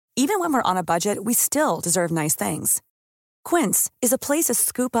Even when we're on a budget, we still deserve nice things. Quince is a place to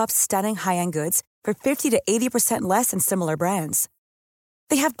scoop up stunning high-end goods for 50 to 80% less than similar brands.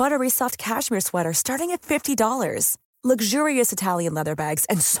 They have buttery soft cashmere sweaters starting at $50, luxurious Italian leather bags,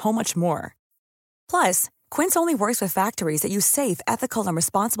 and so much more. Plus, Quince only works with factories that use safe, ethical, and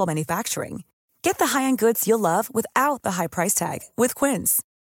responsible manufacturing. Get the high-end goods you'll love without the high price tag with Quince.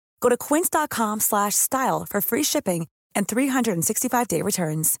 Go to quince.com/style for free shipping and 365-day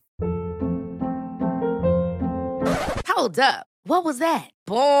returns. Hold up. What was that?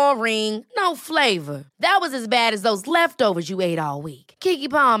 Boring. No flavor. That was as bad as those leftovers you ate all week. Keke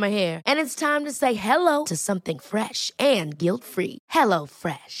Palmer here. And it's time to say hello to something fresh and guilt-free. Hello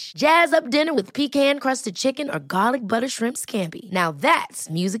Fresh. Jazz up dinner with pecan-crusted chicken or garlic butter shrimp scampi. Now that's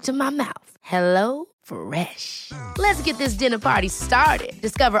music to my mouth. Hello Fresh. Let's get this dinner party started.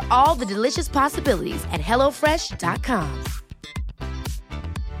 Discover all the delicious possibilities at hellofresh.com.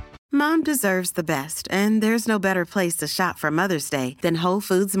 Mom deserves the best, and there's no better place to shop for Mother's Day than Whole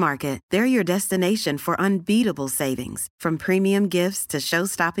Foods Market. They're your destination for unbeatable savings, from premium gifts to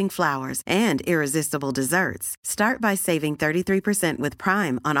show-stopping flowers and irresistible desserts. Start by saving 33% with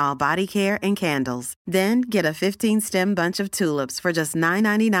Prime on all body care and candles. Then get a 15-stem bunch of tulips for just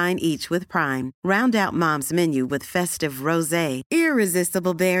 $9.99 each with Prime. Round out Mom's menu with festive rosé,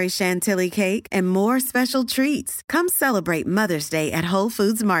 irresistible berry chantilly cake, and more special treats. Come celebrate Mother's Day at Whole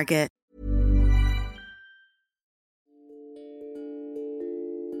Foods Market.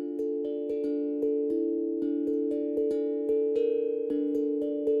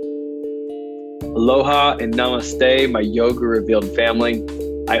 Aloha and namaste, my Yoga Revealed family.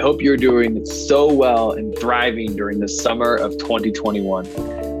 I hope you're doing so well and thriving during the summer of 2021.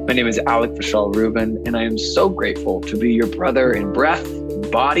 My name is Alec Vishal Rubin, and I am so grateful to be your brother in breath,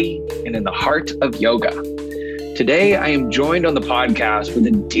 body, and in the heart of yoga. Today, I am joined on the podcast with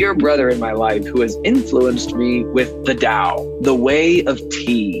a dear brother in my life who has influenced me with the Tao, the way of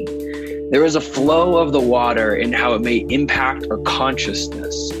tea. There is a flow of the water in how it may impact our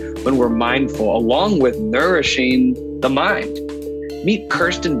consciousness when we're mindful, along with nourishing the mind. Meet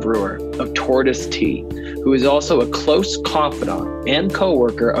Kirsten Brewer of Tortoise Tea, who is also a close confidant and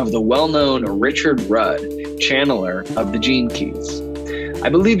co-worker of the well-known Richard Rudd, channeler of the Gene Keys. I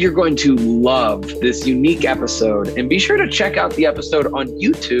believe you're going to love this unique episode, and be sure to check out the episode on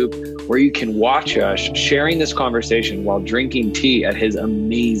YouTube where you can watch us sharing this conversation while drinking tea at his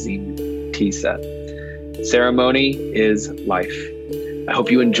amazing tea set. Ceremony is life. I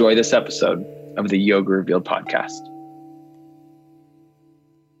hope you enjoy this episode of the Yoga Revealed podcast.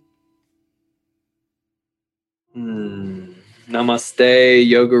 Namaste,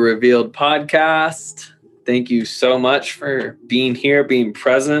 Yoga Revealed podcast. Thank you so much for being here, being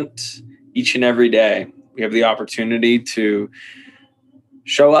present each and every day. We have the opportunity to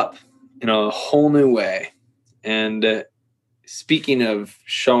show up in a whole new way. And speaking of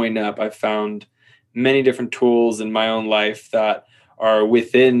showing up, I found many different tools in my own life that are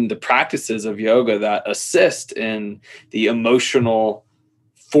within the practices of yoga that assist in the emotional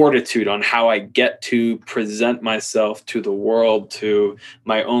fortitude on how I get to present myself to the world, to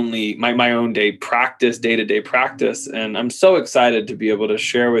my own day-to-day practice. And I'm so excited to be able to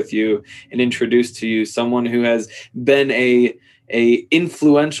share with you and introduce to you someone who has been a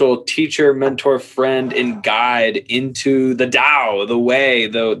influential teacher, mentor, friend, and guide into the Tao, the way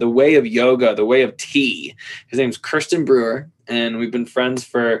of yoga, the way of tea. His name's Kirsten Brewer, and we've been friends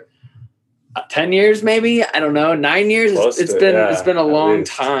for 10 years, maybe, I don't know, 9 years. It's been a long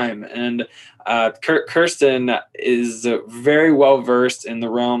time. And Kirsten is very well versed in the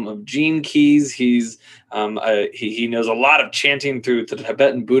realm of Gene Keys. He knows a lot of chanting through the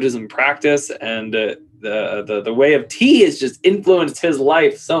Tibetan Buddhism practice, and the way of tea has just influenced his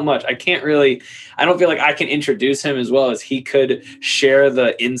life so much. I don't feel like I can introduce him as well as he could share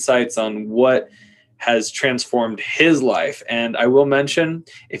the insights on what has transformed his life. And I will mention,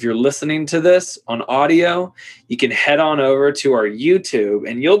 if you're listening to this on audio, you can head on over to our YouTube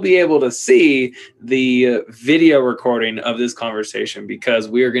and you'll be able to see the video recording of this conversation, because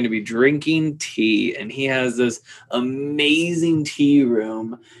we are going to be drinking tea. And he has this amazing tea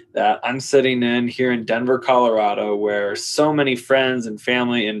room that I'm sitting in here in Denver, Colorado, where so many friends and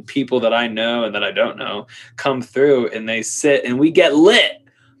family and people that I know and that I don't know come through, and they sit and we get lit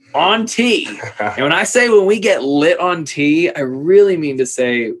on tea. And when I say when we get lit on tea, I really mean to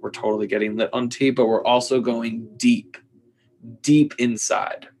say we're totally getting lit on tea, but we're also going deep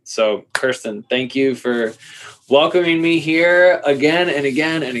inside. So Kirsten, thank you for welcoming me here again and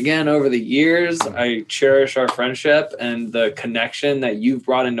again and again over the years. I cherish our friendship and the connection that you've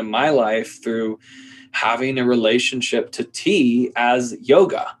brought into my life through having a relationship to tea as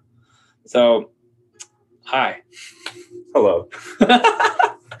yoga. So, hi. Hello.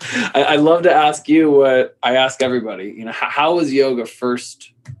 I'd love to ask you what I ask everybody. How was yoga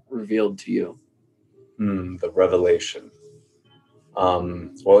first revealed to you? The revelation.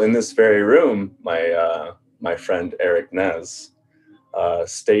 Well, in this very room, my friend Eric Nez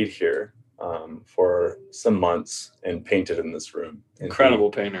stayed here for some months and painted in this room. And Incredible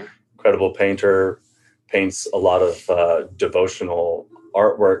painter. Incredible painter, paints a lot of devotional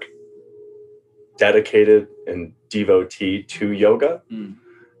artwork dedicated and devotee to yoga.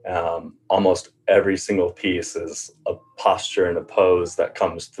 Almost every single piece is a posture and a pose that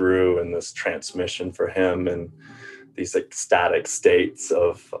comes through in this transmission for him, and these ecstatic states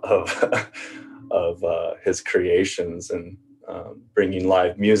of his creations, and bringing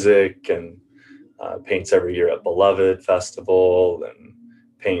live music, and paints every year at Beloved Festival, and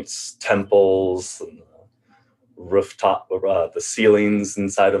paints temples and rooftop, the ceilings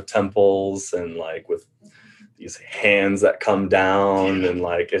inside of temples, and like with these hands that come down, and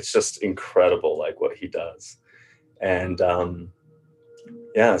like it's just incredible, like what he does. And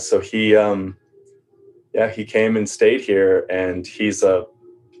so he came and stayed here, and he's a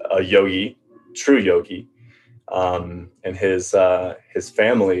yogi, true yogi, and his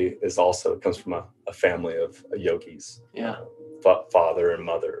family comes from a family of yogis, father and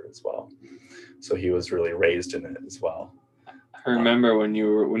mother as well. So he was really raised in it as well. I remember when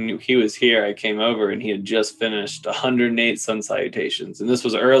he was here, I came over and he had just finished 108 sun salutations. And this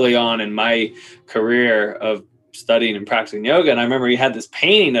was early on in my career of studying and practicing yoga. And I remember he had this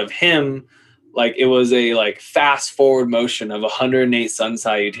painting of him, like it was a like fast forward motion of 108 sun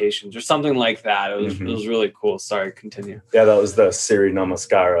salutations or something like that. It was really cool. Sorry, continue. Yeah, that was the Siri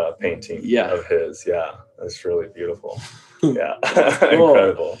Namaskara painting of his. Yeah, that's really beautiful. Yeah, cool.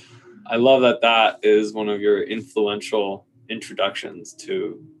 Incredible. I love that is one of your influential introductions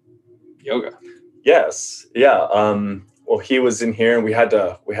to yoga. Yes. Yeah. Well, he was in here, and we had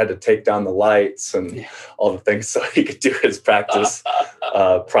to take down the lights and all the things so he could do his practice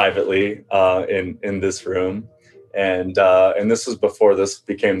privately in this room. And this was before this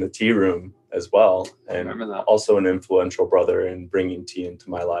became the tea room as well. And I remember that. Also an influential brother in bringing tea into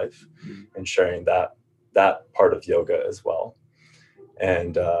my life and sharing that part of yoga as well.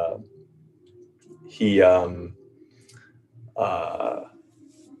 And he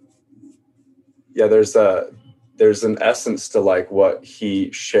there's an essence to like what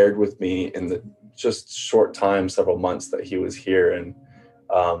he shared with me in the just short time, several months that he was here, and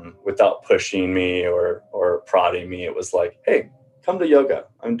without pushing me or prodding me, it was like, hey, come to yoga.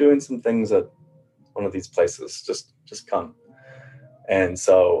 I'm doing some things at one of these places. Just come. And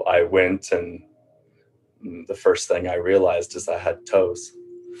so I went, and the first thing I realized is I had toes.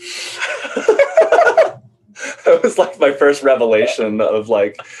 It was like my first revelation of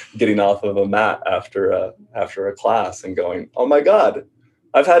like getting off of a mat after a class and going, oh my God,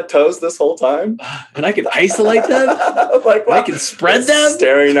 I've had toes this whole time. And I can isolate them? Like, wow. I can spread them?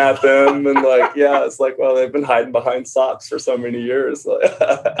 Staring at them and like, yeah, it's like, well, they've been hiding behind socks for so many years.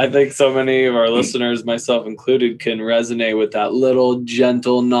 I think so many of our listeners, myself included, can resonate with that little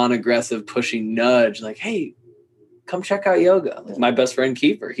gentle, non-aggressive pushing nudge. Like, hey, come check out yoga. Like my best friend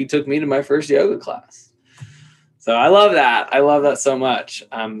Kiefer, he took me to my first yoga class. So I love that. I love that so much.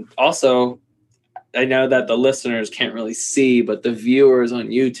 Also, I know that the listeners can't really see, but the viewers on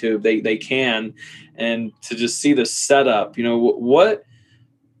YouTube, they can. And to just see the setup,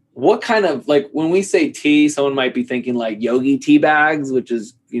 what kind of, like when we say tea, someone might be thinking like yogi tea bags, which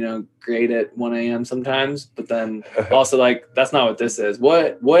is, great at 1 a.m. sometimes, but then also like, that's not what this is.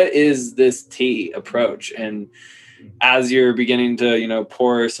 What is this tea approach? And as you're beginning to,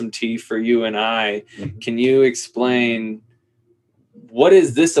 pour some tea for you and I, can you explain what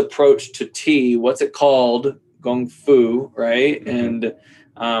is this approach to tea? What's it called? Gong Fu, right? And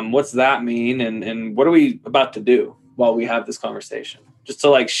what's that mean? And what are we about to do while we have this conversation? Just to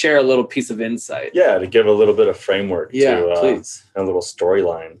like share a little piece of insight. Yeah, to give a little bit of framework to please. A little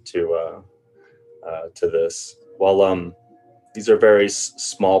storyline to this. Well, these are very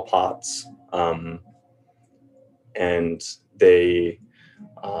small pots. And they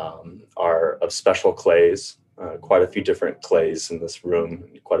are of special clays, quite a few different clays in this room,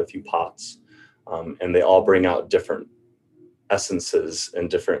 quite a few pots. And they all bring out different essences and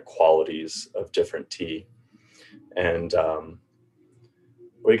different qualities of different tea. And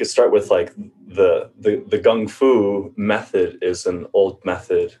we could start with like the Gong Fu method is an old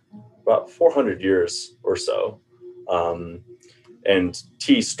method, about 400 years or so. And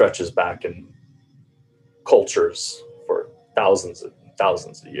tea stretches back in cultures for thousands and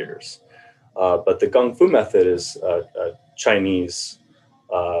thousands of years. But the Gong Fu method is a Chinese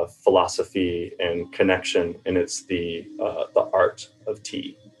philosophy and connection, and it's the art of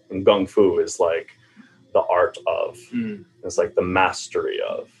tea. And Kung Fu is like the art of. It's like the mastery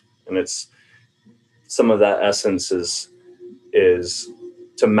of, and it's some of that essence is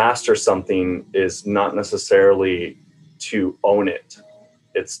to master something is not necessarily to own it.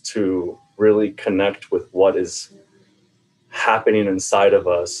 It's to really connect with what is happening inside of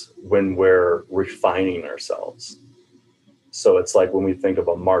us when we're refining ourselves. So it's like when we think of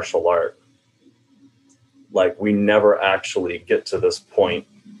a martial art, like we never actually get to this point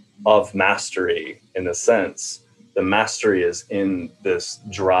of mastery in a sense. The mastery is in this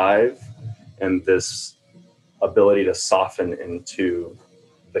drive and this ability to soften into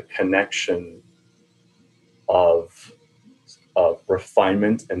the connection of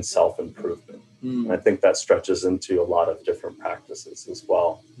refinement and self-improvement. And I think that stretches into a lot of different practices as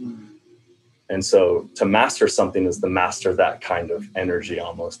well. And so to master something is to master that kind of energy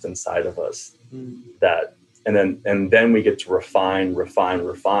almost inside of us. That and then we get to refine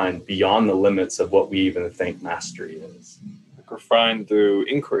beyond the limits of what we even think mastery is. Like refine through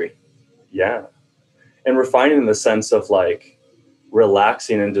inquiry. Yeah. And refining in the sense of like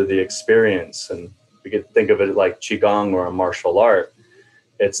relaxing into the experience. And we could think of it like Qigong or a martial art.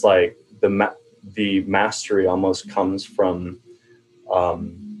 It's like the mastery almost comes from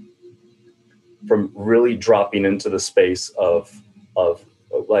really dropping into the space of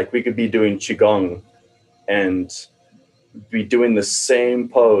like we could be doing Qigong and be doing the same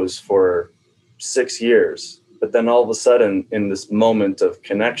pose for 6 years. But then all of a sudden in this moment of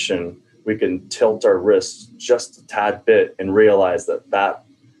connection, we can tilt our wrists just a tad bit and realize that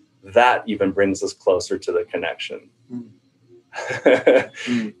even brings us closer to the connection.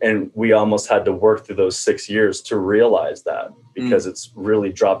 And we almost had to work through those 6 years to realize that, because it's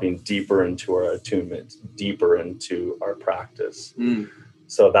really dropping deeper into our attunement, deeper into our practice.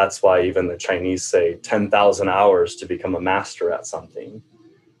 So that's why even the Chinese say 10,000 hours to become a master at something,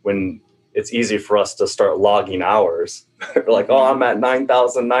 when it's easy for us to start logging hours. Like, oh, I'm at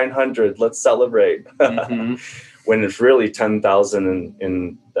 9,900. Let's celebrate. When it's really 10,000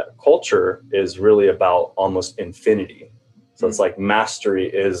 in that culture is really about almost infinity. So it's like mastery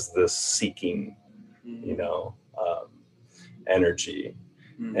is this seeking, energy.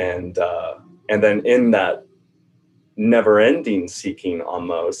 And then in that never-ending seeking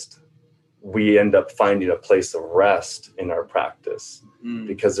almost, we end up finding a place of rest in our practice,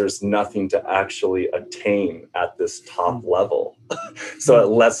 because there's nothing to actually attain at this top level. So it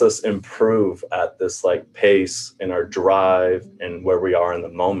lets us improve at this like pace in our drive and where we are in the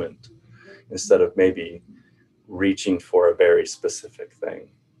moment, instead of maybe reaching for a very specific thing.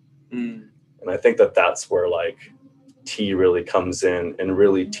 And I think that that's where like tea really comes in and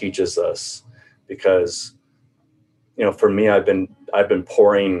really teaches us, because, for me, I've been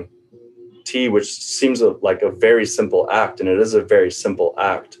pouring tea, which seems like a very simple act, and it is a very simple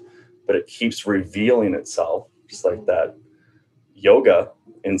act, but it keeps revealing itself, just like that yoga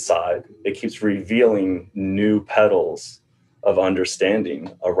inside. It keeps revealing new petals of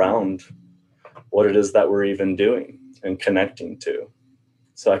understanding around what it is that we're even doing and connecting to.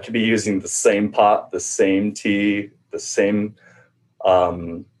 So I could be using the same pot, the same tea, the same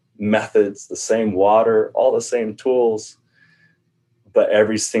methods, the same water, all the same tools, but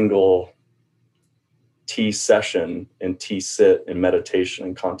every single tea session and tea sit and meditation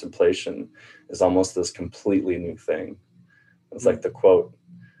and contemplation is almost this completely new thing. It's like the quote,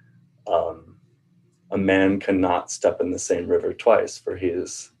 a man cannot step in the same river twice, for he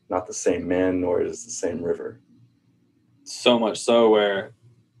is not the same man, nor is the same river. So much so where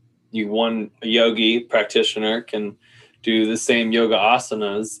a yogi practitioner can do the same yoga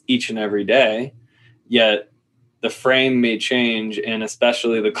asanas each and every day, yet the frame may change, and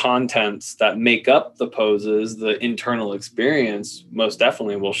especially the contents that make up the poses, the internal experience most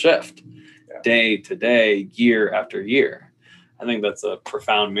definitely will shift day to day, year after year. I think that's a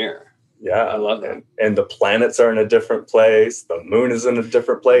profound mirror. Yeah, I love that. And the planets are in a different place. The moon is in a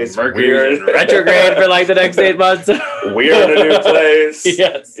different place. Mercury's in retrograde for like the next 8 months. We're in a new place.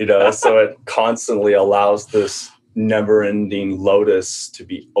 Yes. So it constantly allows this never-ending lotus to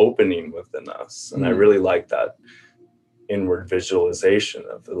be opening within us. And I really like that inward visualization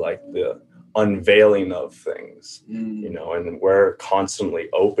of the unveiling of things, and we're constantly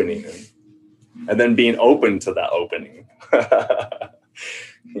opening and then being open to that opening.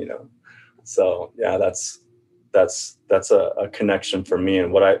 So yeah, that's a connection for me,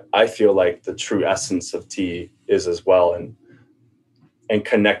 and what I feel like the true essence of tea is as well, and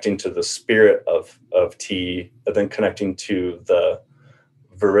connecting to the spirit of tea, and then connecting to the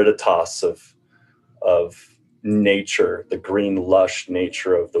viriditas of nature, the green, lush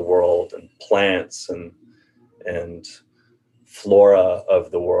nature of the world, and plants and flora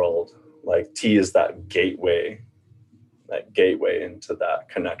of the world. Like tea is that gateway into that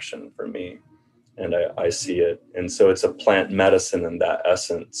connection for me. And I see it. And so it's a plant medicine in that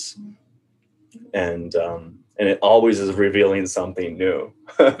essence. And it always is revealing something new.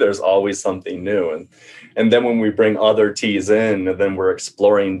 There's always something new. And then when we bring other teas in, and then we're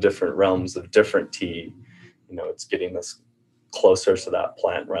exploring different realms of different tea, it's getting us closer to that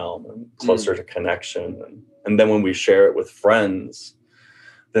plant realm and closer to connection. And then when we share it with friends,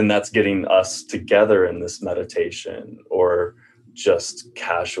 then that's getting us together in this meditation, or just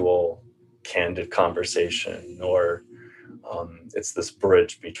casual, candid conversation, or it's this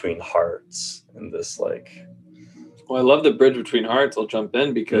bridge between hearts, and this like. Well, I love the bridge between hearts. I'll jump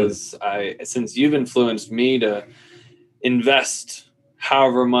in because since you've influenced me to invest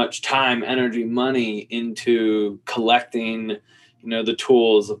however much time, energy, money into collecting, the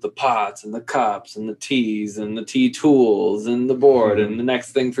tools of the pots and the cups and the teas and the tea tools and the board. And the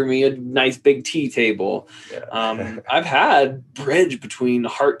next thing for me, a nice big tea table. Yeah. I've had bridge between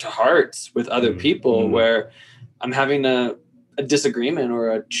heart to hearts with other people where I'm having a disagreement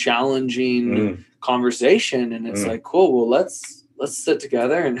or a challenging conversation. And it's like, cool, well, let's sit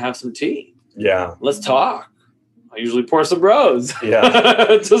together and have some tea. Yeah. Let's talk. I usually pour some rose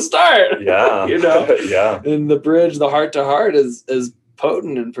to start. Yeah. Yeah. And the bridge, the heart to heart is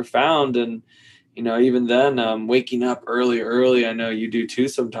potent and profound. And, even then, waking up early, I know you do too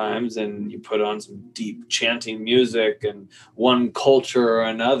sometimes, and you put on some deep chanting music and one culture or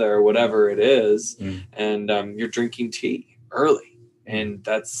another, whatever it is. And you're drinking tea early. And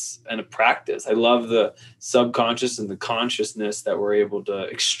that's a practice. I love the subconscious and the consciousness that we're able to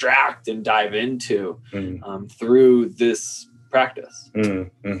extract and dive into through this practice.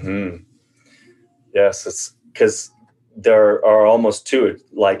 Yes, it's because there are almost two,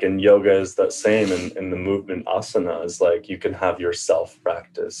 like in yoga is that same, in the movement asana is like you can have your self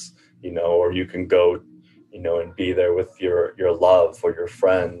practice, or you can go, and be there with your love or your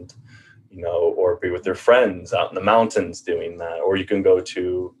friend, or be with your friends out in the mountains doing that, or you can go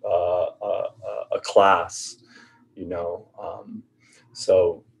to a class,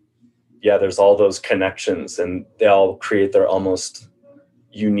 so yeah, there's all those connections, and they all create their almost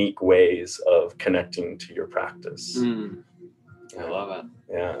unique ways of connecting to your practice. I love it.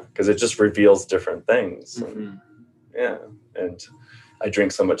 Yeah, because it just reveals different things. And I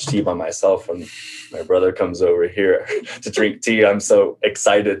drink so much tea by myself. When my brother comes over here to drink tea, I'm so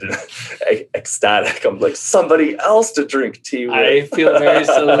excited and ecstatic. I'm like, somebody else to drink tea with. I feel very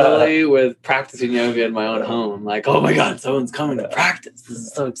similarly with practicing yoga in my own home. I'm like, oh my God, someone's coming to practice. This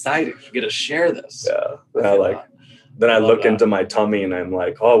is so exciting. You get to share this. Yeah. Then I look into my tummy and I'm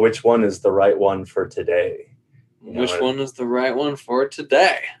like, oh, which one is the right one for today? Which one is the right one for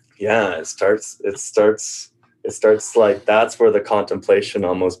today? Yeah, it starts like that's where the contemplation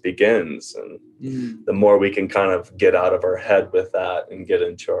almost begins. And the more we can kind of get out of our head with that and get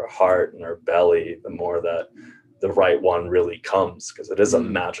into our heart and our belly, the more that the right one really comes, because it is a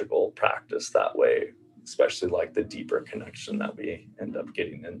magical practice that way, especially like the deeper connection that we end up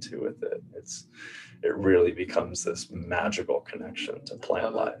getting into with it. It really becomes this magical connection to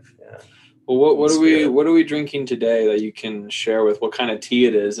plant life. Yeah. Well, what are we drinking today that you can share with what kind of tea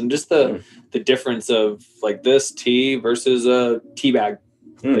it is, and just the difference of like this tea versus a tea bag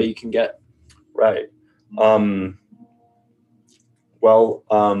that you can get? Right.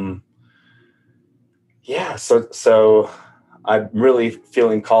 Yeah. So I'm really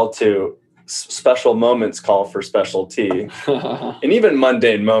feeling called to special moments call for special tea, and even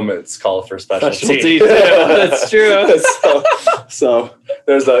mundane moments call for special tea. That's true. So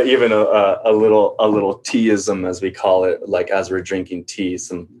there's even a little teaism, as we call it. Like as we're drinking tea,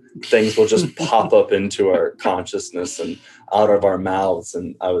 some things will just pop up into our consciousness and out of our mouths.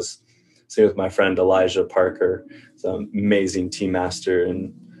 And I was sitting with my friend Elijah Parker, he's an amazing tea master,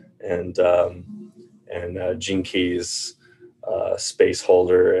 and Gene Keys, space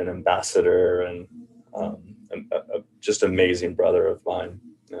holder and ambassador, and just amazing brother of mine.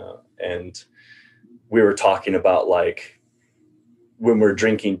 And we were talking about like when we're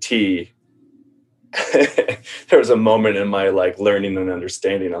drinking tea, there was a moment in my like learning and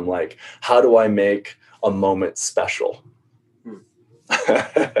understanding. I'm like, how do I make a moment special?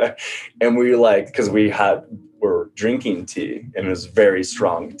 And we like, because we're drinking tea, and it was very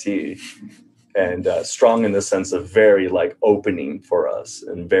strong tea. And strong in the sense of very like opening for us,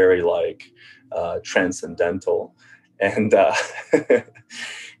 and very like transcendental. And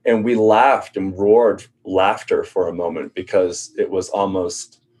and we laughed and roared laughter for a moment, because it was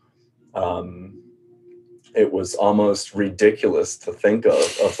almost it was almost ridiculous to think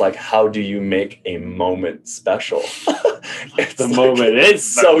of like, how do you make a moment special? It's The like, moment is it's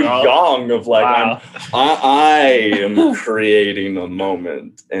so special. young of like, Wow. I am creating a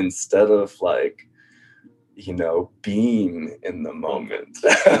moment instead of like, you know, being in the moment.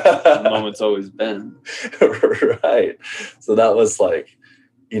 The moment's always been. Right. So that was like,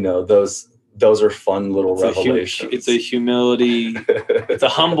 you know, those are fun little revelations. It's a humility. It's a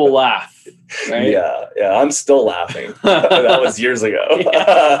humble laugh, right? Yeah. I'm still laughing. That was years ago.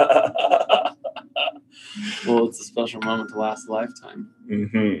 Well, it's a special moment to last a lifetime.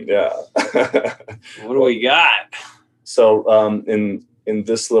 Yeah. What do we got? So in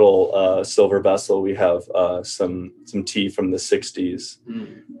this little silver vessel, we have some tea from the 60s.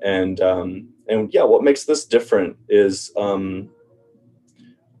 And yeah, what makes this different is, well,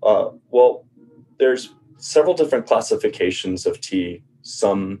 there's several different classifications of tea.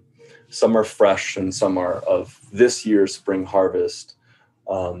 Some are fresh and some are of this year's spring harvest.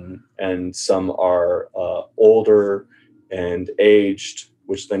 And some are older and aged,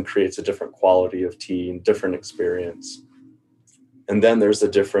 which then creates a different quality of tea and different experience. And then there's a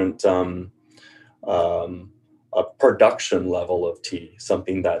different a production level of tea,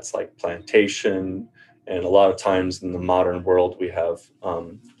 something that's like plantation. And a lot of times in the modern world, we have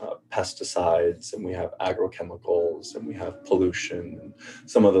pesticides and we have agrochemicals and we have pollution and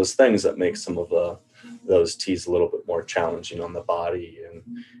some of those things that make some of those teas a little bit more challenging on the body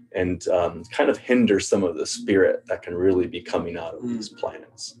and kind of hinder some of the spirit that can really be coming out of these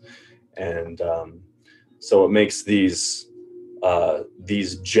plants. And so what makes these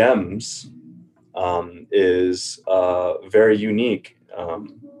gems is very unique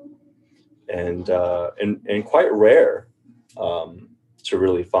and quite rare to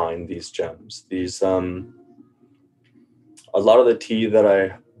really find these gems. These a lot of the tea that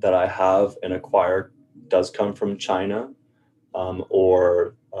I have and acquire does come from China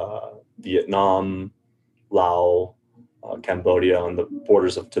or Vietnam, Laos, Cambodia, on the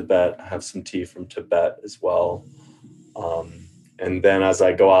borders of Tibet. I have some tea from Tibet as well. And then as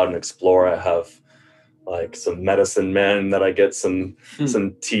I go out and explore, I have like some medicine men that I get some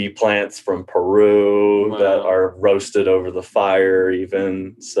tea plants from Peru that are roasted over the fire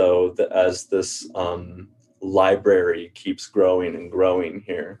even. So as this library keeps growing and growing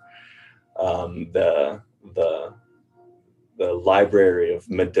here, the library of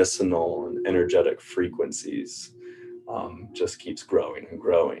medicinal and energetic frequencies just keeps growing and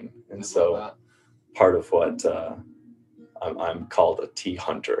growing. And so part of what I'm called a tea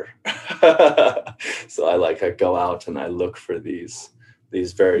hunter. So I go out and I look for these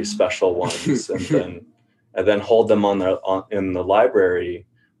very special ones and then hold them in the library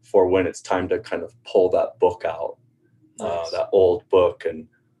for when it's time to kind of pull that book out, that old book and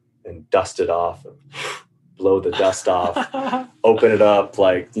dust it off and blow the dust off, open it up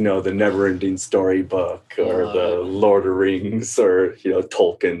like, you know, the Never-Ending Story book or the Lord of the Rings or, you know,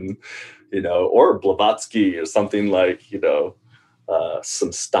 Tolkien, you know, or Blavatsky or something like, you know,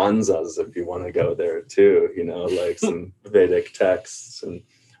 some stanzas if you want to go there too, you know, like some Vedic texts, and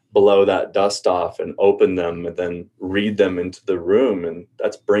blow that dust off and open them and then read them into the room. And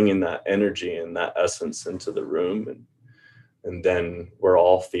that's bringing that energy and that essence into the room. And then we're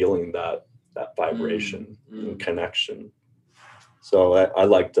all feeling that vibration and connection. So I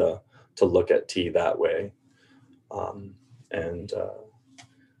like to look at tea that way.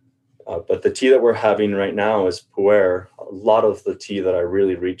 But the tea that we're having right now is Pu'er. A lot of the tea that I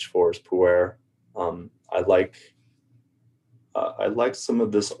really reach for is Pu'er. I like some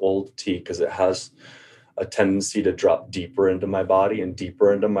of this old tea because it has a tendency to drop deeper into my body and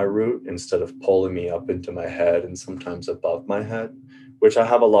deeper into my root instead of pulling me up into my head and sometimes above my head, which I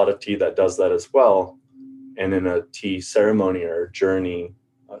have a lot of tea that does that as well. And in a tea ceremony or journey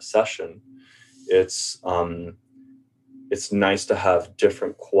session, it's nice to have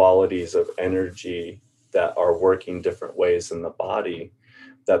different qualities of energy that are working different ways in the body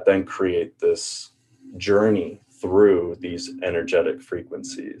that then create this journey through these energetic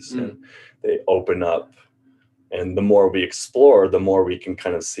frequencies. And they open up. And the more we explore, the more we can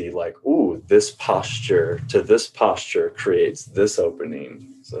kind of see like, ooh, this posture to this posture creates this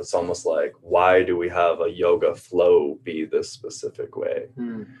opening. So it's almost like, why do we have a yoga flow be this specific way?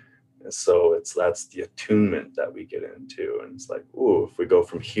 So that's the attunement that we get into. And it's like, ooh, if we go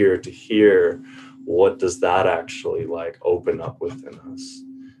from here to here, what does that actually like open up within us?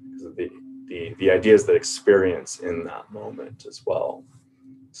 Because the idea is the experience in that moment as well.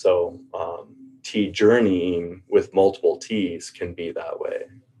 So tea journeying with multiple teas can be that way.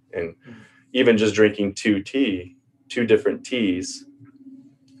 And even just drinking two different teas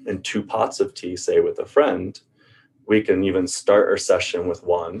in 2 pots of tea, say with a friend, we can even start our session with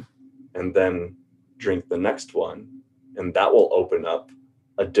one and then drink the next one. And that will open up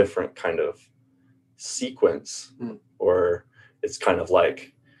a different kind of sequence, or it's kind of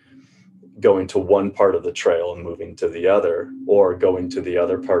like going to one part of the trail and moving to the other, or going to the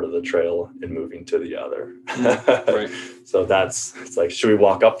other part of the trail and moving to the other. Right. So it's like, should we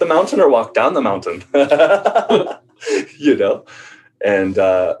walk up the mountain or walk down the mountain? You know? And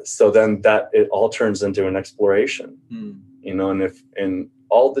so then that it all turns into an exploration, you know, and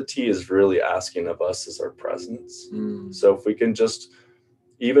all the tea is really asking of us is our presence. So if we can just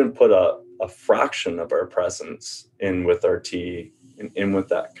even put a fraction of our presence in with our tea and in with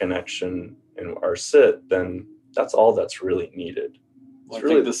that connection in our sit, then that's all that's really needed. Well, I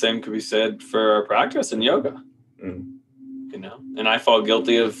think the same could be said for our practice in yoga, you know, and I fall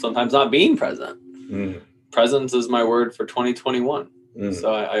guilty of sometimes not being present. Presence is my word for 2021.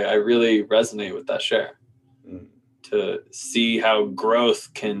 So I really resonate with that share. To see how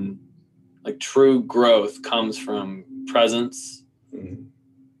growth can, like true growth comes from presence,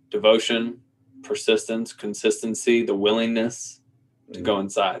 devotion, persistence, consistency, the willingness to go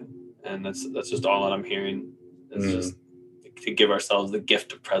inside. And that's just all that I'm hearing. It's just to give ourselves the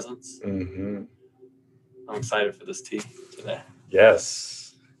gift of presence. I'm excited for this tea today.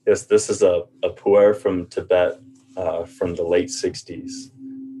 Yes, this is a pu'er from Tibet from the late 60s.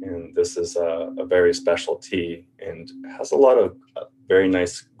 And this is a very special tea and has a lot of very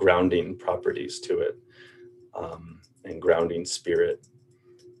nice grounding properties to it, and grounding spirit.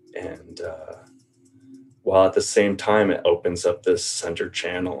 And while at the same time, it opens up this center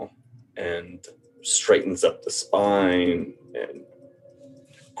channel and straightens up the spine and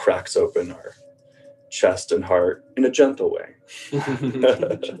cracks open our chest and heart in a gentle way.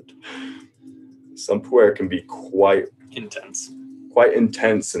 Some pu'er can be quite intense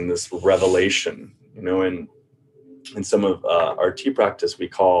in this revelation, you know, and in some of our tea practice, we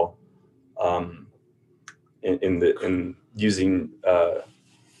call in using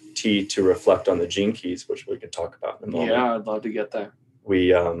tea to reflect on the gene keys, which we could talk about in a moment. Yeah, I'd love to get there.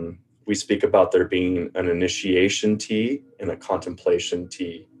 We speak about there being an initiation tea and a contemplation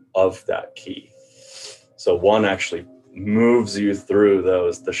tea of that key. So one actually moves you through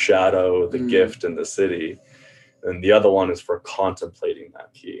the shadow, the gift, and the city. And the other one is for contemplating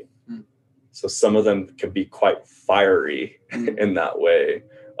that key. So some of them can be quite fiery in that way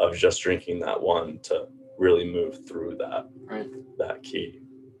of just drinking that one to really move through that key.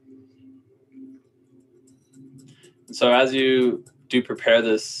 So as you do prepare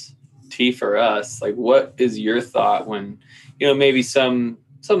this tea for us, like what is your thought when, you know, maybe some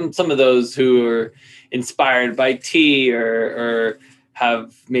of those who are inspired by tea or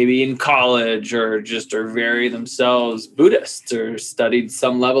have maybe in college or just are very themselves Buddhists or studied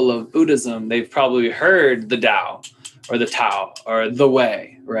some level of Buddhism, they've probably heard the Tao or the Tao or the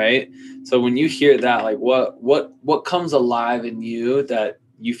way, right? So when you hear that, like what comes alive in you that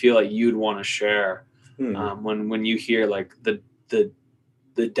you feel like you'd want to share when you hear like the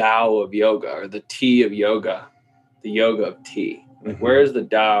Tao of yoga or the tea of yoga, the yoga of tea? Like, where's the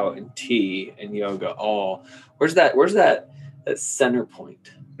Tao and tea and yoga all? Where's that center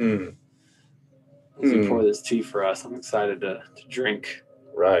point? As you pour this tea for us, I'm excited to drink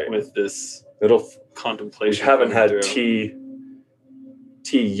with this little contemplation. We haven't had tea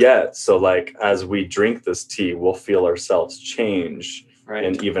yet, so like as we drink this tea, we'll feel ourselves change,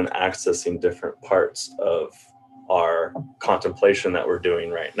 and even accessing different parts of our contemplation that we're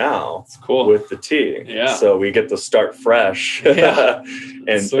doing right now. It's cool with the tea. Yeah. So we get to start fresh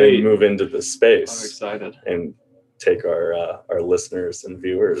and move into the space. I'm excited. And take our listeners and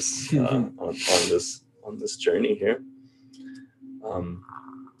viewers on this journey here.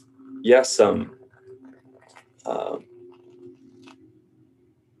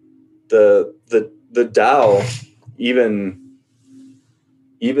 The Tao, even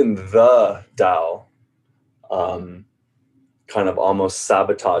the Tao, kind of almost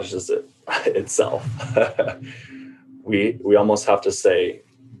sabotages itself. We almost have to say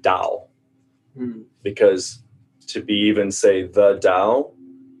Tao, because to be even say the Tao,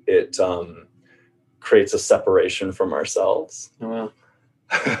 it creates a separation from ourselves. Oh, wow.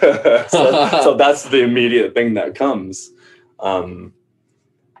 so that's the immediate thing that comes. And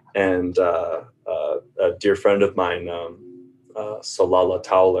a dear friend of mine, Solala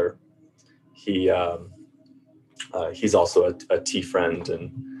Towler, he's also a tea friend,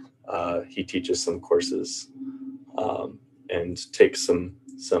 and he teaches some courses and takes some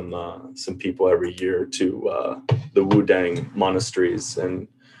people every year to the Wudang monasteries and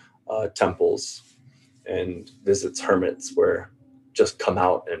temples, and visits hermits where just come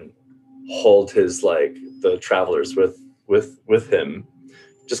out and hold his, like, the travelers with him,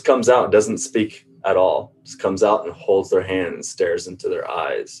 just comes out, doesn't speak at all, just comes out and holds their hand and stares into their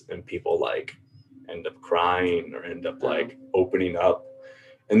eyes, and people like end up crying or end up like opening up.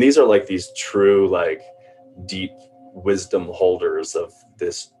 And these are like these true, like, deep wisdom holders of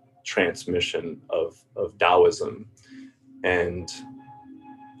this transmission of Taoism. And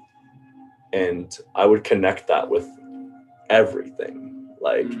I would connect that with everything.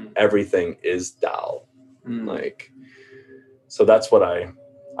 Like, everything is Tao. Like, so that's what I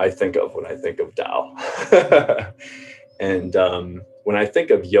think of when I think of Tao. And when I think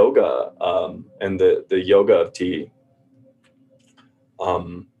of yoga, and the yoga of tea,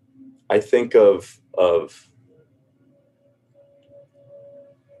 I think of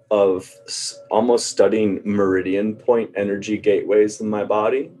almost studying meridian point energy gateways in my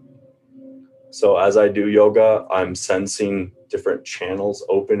body. So as I do yoga, I'm sensing different channels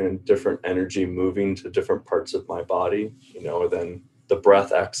open and different energy moving to different parts of my body, then the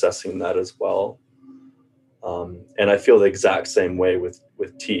breath accessing that as well. And I feel the exact same way with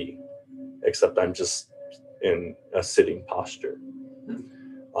tea, except I'm just in a sitting posture.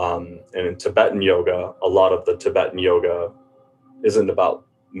 And in Tibetan yoga, a lot of the Tibetan yoga isn't about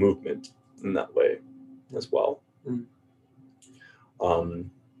movement in that way as well.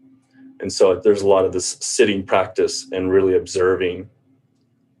 And so there's a lot of this sitting practice and really observing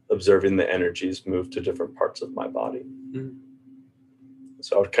the energies move to different parts of my body.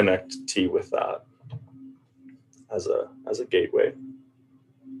 So I would connect tea with that as a gateway.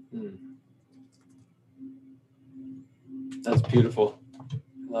 That's beautiful.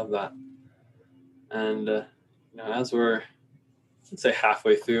 I love that. And as we're, let's say,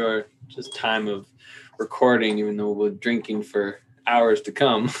 halfway through our just time of recording, even though we're drinking for hours to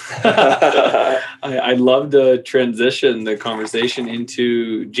come, I'd love to transition the conversation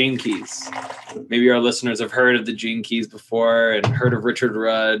into Gene Keys. Maybe our listeners have heard of the Gene Keys before and heard of Richard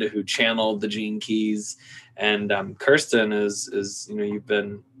Rudd, who channeled the Gene Keys. And Kirsten is you've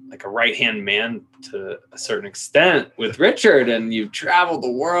been like a right-hand man to a certain extent with Richard, and you've traveled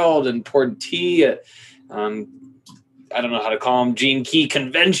the world and poured tea at I don't know how to call them, Gene Key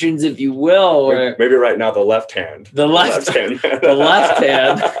conventions, if you will. Or maybe right now the left hand. The left hand. The left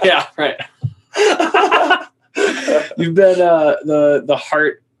hand. Yeah, right. You've been the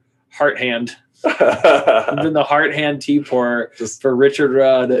heart hand. You've been the heart hand tea pourer for Richard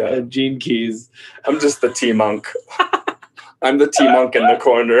Rudd at Gene Keys. I'm just the tea monk. I'm the tea monk in the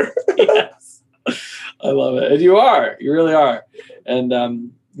corner. Yes. I love it. And you really are.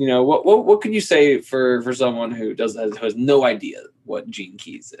 And what can you say for someone who has no idea what Gene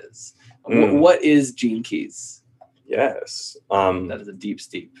Keys is? What is Gene Keys? Yes. That is a deep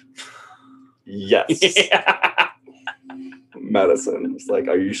steep. Yes. Yeah. Medicine. It's like,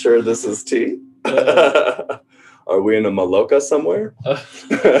 are you sure this is tea? Are we in a Maloka somewhere?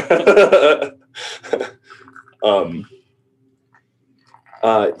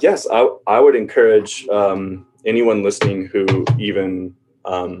 Yes, I would encourage anyone listening who even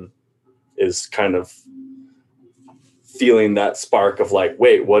is kind of feeling that spark of like,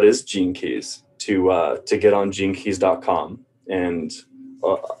 wait, what is Gene Keys? To get on genekeys.com and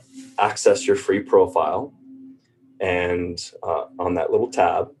access your free profile, and on that little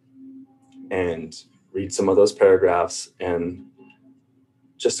tab, and read some of those paragraphs and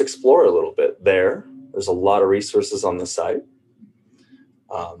just explore a little bit there. There's a lot of resources on the site.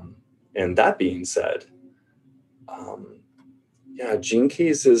 And that being said, Gene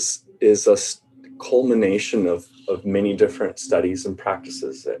Keys is a culmination of many different studies and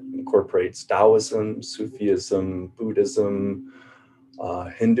practices that incorporates Taoism, Sufism, Buddhism,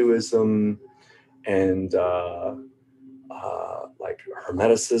 Hinduism, and like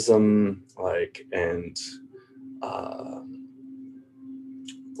Hermeticism, I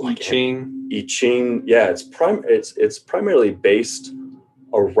Ching. Yeah, it's primarily based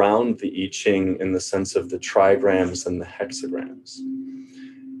around the I Ching in the sense of the trigrams and the hexagrams.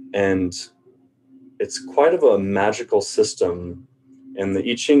 And it's quite of a magical system. And the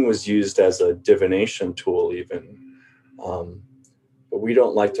I Ching was used as a divination tool even. But we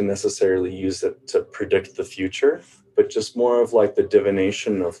don't like to necessarily use it to predict the future, but just more of like the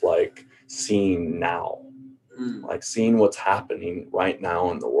divination of like seeing now, like seeing what's happening right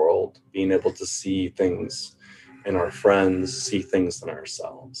now in the world, being able to see things in our friends, see things in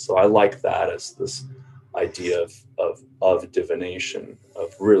ourselves. So I like that as this idea of divination,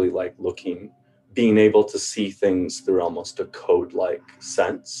 of really like being able to see things through almost a code-like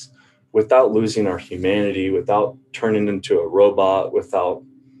sense, without losing our humanity, without turning into a robot, without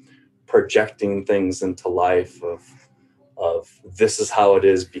projecting things into life, of of this is how it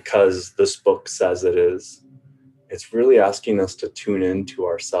is because this book says it is. It's really asking us to tune into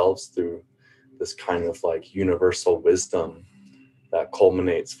ourselves through this kind of like universal wisdom that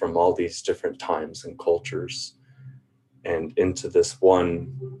culminates from all these different times and cultures, and into this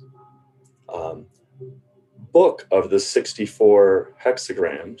one book of the 64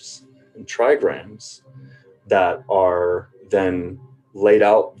 hexagrams and trigrams that are then laid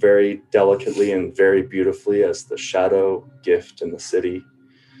out very delicately and very beautifully as the shadow, gift, and the city.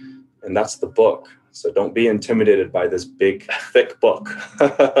 And that's the book. So don't be intimidated by this big, thick book.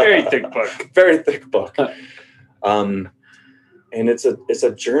 Very thick book. Very thick book. And it's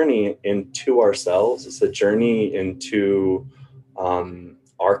a journey into ourselves. It's a journey into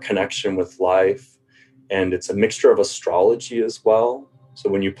our connection with life. And it's a mixture of astrology as well. So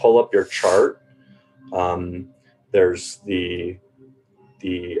when you pull up your chart, there's the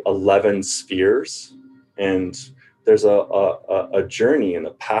 11 spheres, and there's a journey and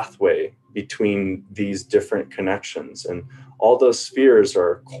a pathway between these different connections. And all those spheres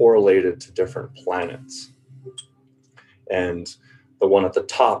are correlated to different planets. And the one at the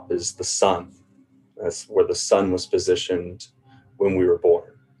top is the sun. That's where the sun was positioned when we were born.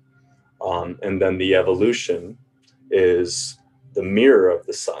 And then the evolution is the mirror of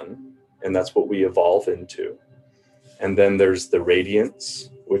the sun, and that's what we evolve into. And then there's the radiance,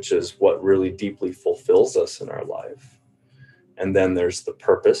 which is what really deeply fulfills us in our life. And then there's the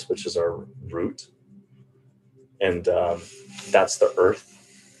purpose, which is our root. And that's the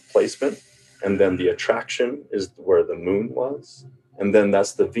earth placement. And then the attraction is where the moon was. And then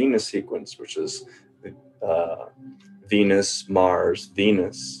that's the Venus sequence, which is Venus, Mars,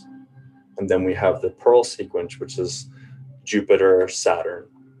 Venus. And then we have the Pearl sequence, which is Jupiter, Saturn.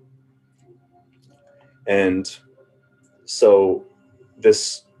 And so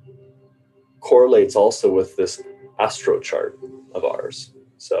this correlates also with this astro chart of ours.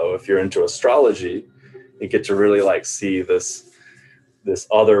 So if you're into astrology, you get to really like see this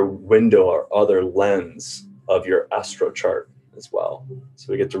other window or other lens of your astro chart as well.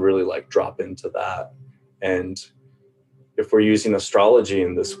 So we get to really like drop into that. And if we're using astrology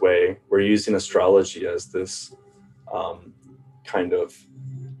in this way, we're using astrology as this kind of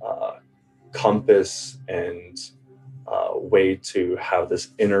compass and way to have this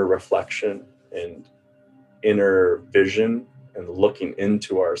inner reflection and inner vision and looking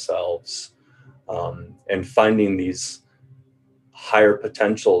into ourselves and finding these higher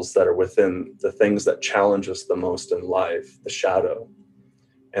potentials that are within the things that challenge us the most in life, the shadow,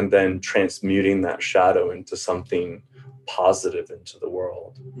 and then transmuting that shadow into something positive into the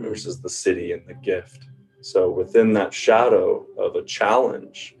world versus the city and the gift. So within that shadow of a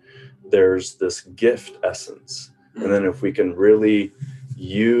challenge, there's this gift essence. And then if we can really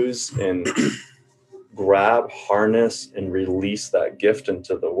use and grab, harness, and release that gift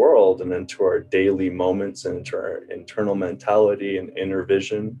into the world and into our daily moments and into our internal mentality and inner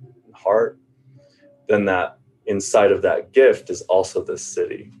vision and heart, then that inside of that gift is also this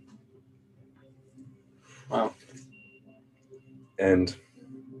city. Wow. And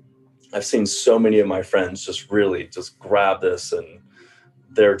I've seen so many of my friends just really just grab this, and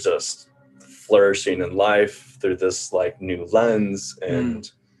they're just flourishing in life through this like new lens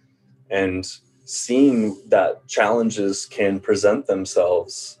and seeing that challenges can present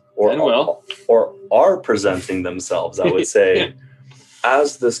themselves or are presenting themselves, I would say,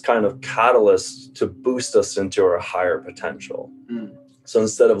 as this kind of catalyst to boost us into our higher potential. So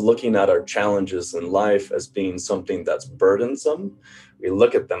instead of looking at our challenges in life as being something that's burdensome, we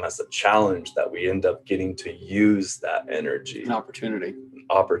look at them as a challenge that we end up getting to use that energy. An opportunity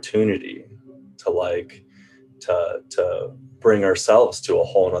to bring ourselves to a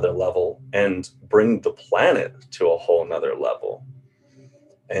whole nother level and bring the planet to a whole nother level,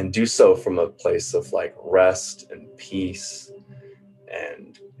 and do so from a place of like rest and peace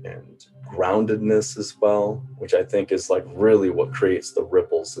and groundedness as well, which I think is like really what creates the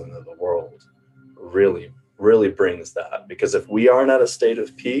ripples in the world. Really brings that, because if we aren't at a state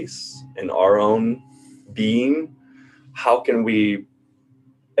of peace in our own being, how can we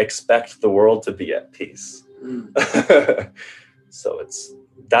expect the world to be at peace? So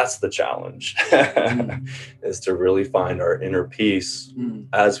that's the challenge, is to really find our inner peace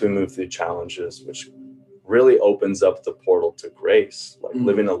as we move through challenges, which really opens up the portal to grace, like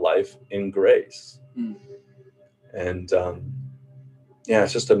living a life in grace. And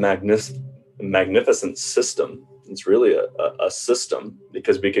it's just a magnificent system. It's really a system,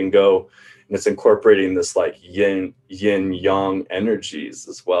 because we can go, and it's incorporating this like yin yang energies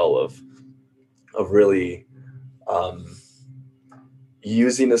as well of really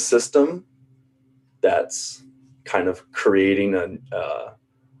using a system that's kind of creating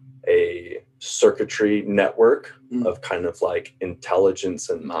a circuitry network of kind of like intelligence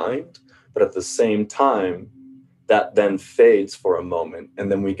and mind. But at the same time, that then fades for a moment.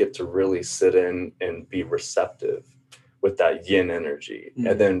 And then we get to really sit in and be receptive with that yin energy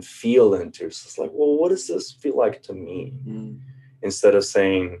and then feel into. So it's like, well, what does this feel like to me? Instead of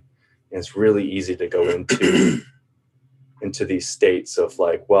saying, it's really easy to go into these states of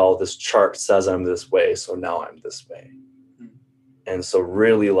like, well, this chart says I'm this way, so now I'm this way. And so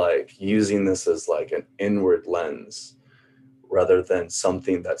really like using this as like an inward lens rather than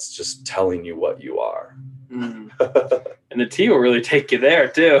something that's just telling you what you are. And the tea will really take you there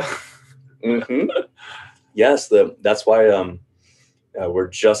too. Yes, that's why we're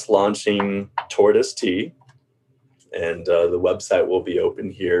just launching Tortoise Tea, and the website will be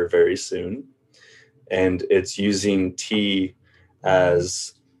open here very soon. And it's using tea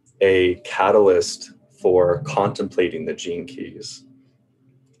as a catalyst for contemplating the gene keys.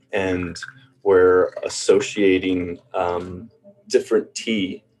 And we're associating different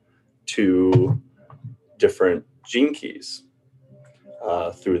tea to different gene keys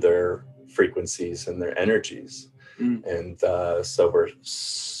through their frequencies and their energies. And so we're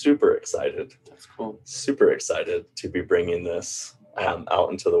super excited. That's cool. Super excited to be bringing this out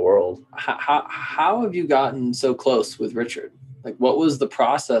into the world. How have you gotten so close with Richard? Like, what was the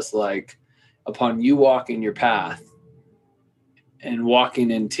process like upon you walking your path and walking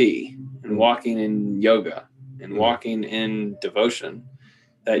in tea and walking in yoga and walking in devotion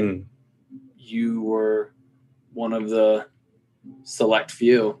that you were one of the select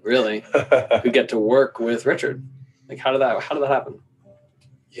few, really, who get to work with Richard? Like, how did that happen?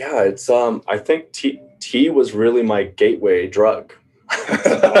 Yeah, it's I think tea was really my gateway drug.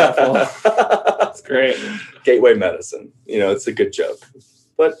 That's great. Gateway medicine. It's a good joke.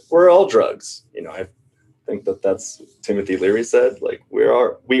 But we're all drugs. I think that's Timothy Leary said, like, we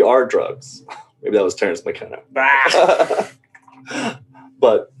are drugs. Maybe that was Terence McKenna.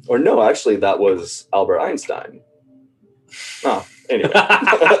 But, or no, actually that was Albert Einstein. Oh, anyway.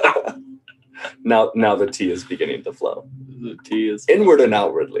 Now the tea is beginning to flow. The tea is inward and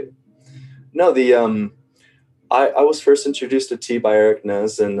outwardly. No, I was first introduced to tea by Eric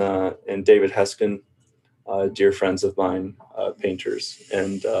Nez and David Heskin, dear friends of mine, painters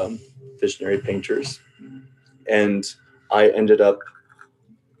and visionary painters. And I ended up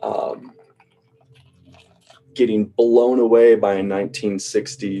getting blown away by a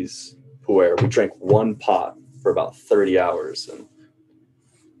 1960s pu'er. We drank one pot for about 30 hours and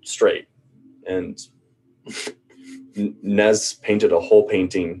straight. And Nez painted a whole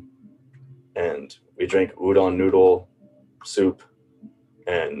painting, and we drank udon noodle soup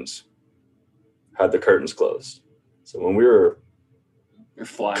and had the curtains closed. So when we were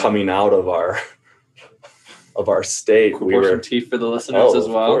coming out of our state, we were some tea for the listeners as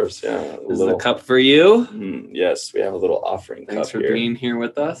well. Of course, yeah. This is a cup for you. Yes, we have a little offering cup here. Thanks for being here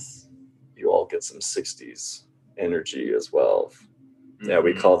with us. You all get some 60s energy as well. Yeah,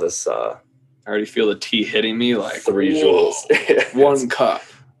 we call this I already feel the tea hitting me like 3 joules. One cup.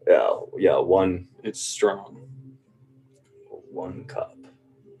 Yeah, one. It's strong. 1 cup.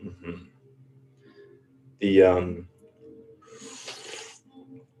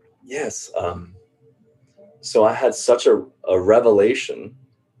 So I had such a revelation,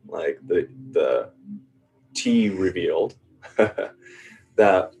 like the tea revealed,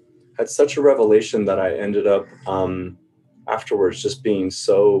 that had such a revelation that I ended up afterwards just being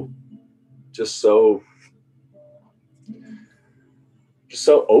so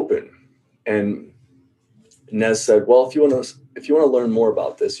open. And Nez said, well, if you want to learn more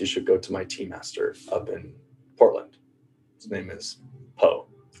about this, you should go to my tea master up in Portland. His name is Poe.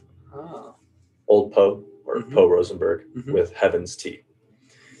 Oh. Old Poe, or Poe Rosenberg, with Heaven's Tea.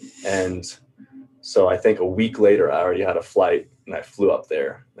 And so I think a week later, I already had a flight and I flew up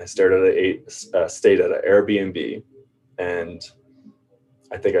there. I stayed at an Airbnb, and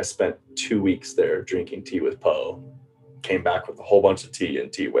I think I spent 2 weeks there drinking tea with Poe. Came back with a whole bunch of tea and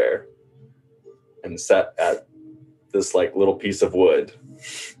teaware, and sat at this like little piece of wood,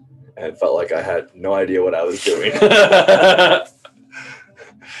 and felt like I had no idea what I was doing.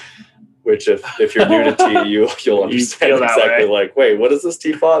 Which, if you're new to tea, you'll understand exactly. Like, wait, what is this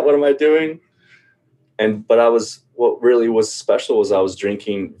teapot? What am I doing? But what really was special was I was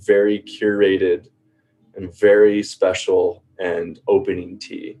drinking very curated and very special and opening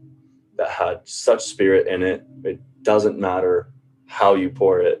tea that had such spirit in it. It doesn't matter how you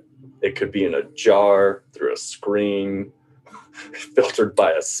pour it. It could be in a jar, through a screen, filtered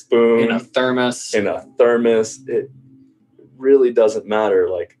by a spoon, in a thermos. It really doesn't matter.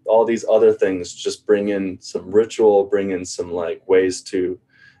 Like all these other things just bring in some ritual, bring in some like ways to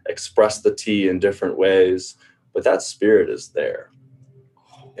express the tea in different ways, but that spirit is there.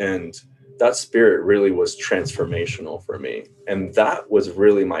 And that spirit really was transformational for me. And that was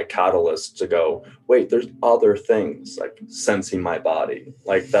really my catalyst to go, wait, there's other things, like sensing my body.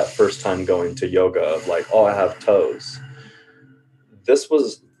 Like that first time going to yoga of like, oh, I have toes.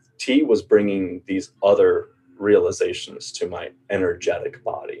 Tea was bringing these other realizations to my energetic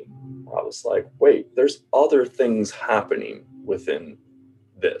body. I was like, wait, there's other things happening within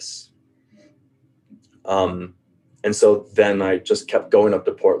this. And so then I just kept going up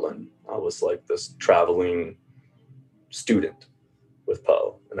to Portland. I was like this traveling student with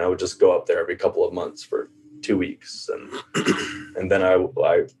Po, and I would just go up there every couple of months for 2 weeks. And then I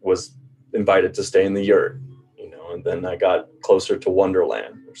was invited to stay in the yurt, you know, and then I got closer to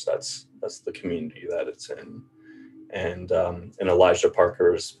Wonderland, which that's the community that it's in. And Elijah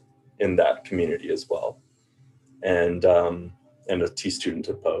Parker's in that community as well. And a tea student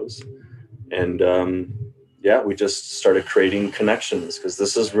at Poe's. And we just started creating connections, because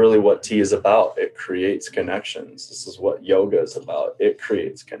this is really what tea is about. It creates connections. This is what yoga is about. It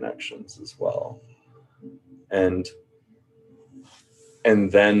creates connections as well. And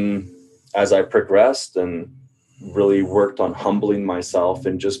then as I progressed and really worked on humbling myself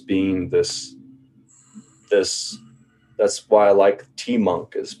and just being this, that's why I like Tea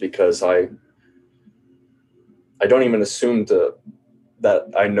Monk, is because I don't even assume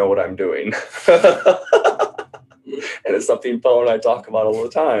that I know what I'm doing. And it's something Po and I talk about all the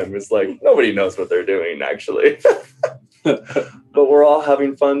time. It's like, nobody knows what they're doing, actually. But we're all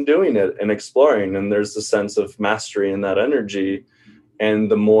having fun doing it and exploring. And there's a sense of mastery in that energy.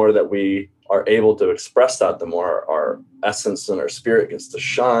 And the more that we are able to express that, the more our essence and our spirit gets to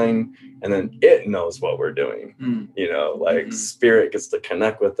shine. And then it knows what we're doing. You know, like spirit gets to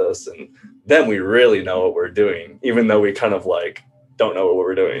connect with us. And then we really know what we're doing, even though we kind of like don't know what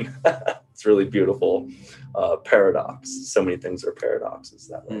we're doing. It's really beautiful paradox. So many things are paradoxes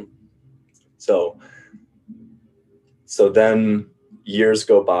that way. So then years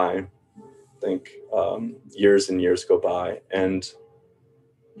go by, I think years and years go by, and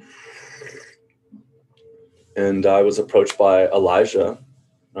I was approached by Elijah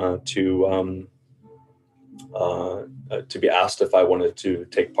to be asked if I wanted to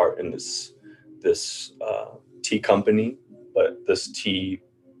take part in this tea company, but this tea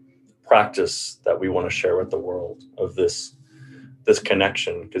practice that we want to share with the world, of this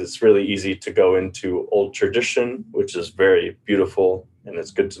connection, because it's really easy to go into old tradition, which is very beautiful and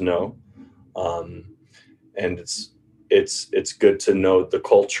it's good to know, and it's good to know the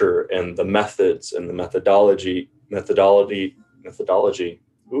culture and the methods and the methodology.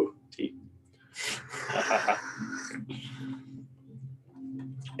 Ooh, tea.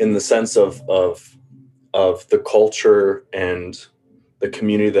 In the sense of the culture and the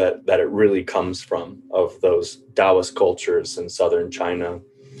community that it really comes from, of those Taoist cultures in southern China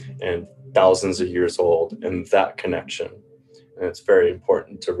and thousands of years old, and that connection. And it's very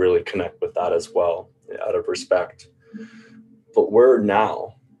important to really connect with that as well, out of respect. But we're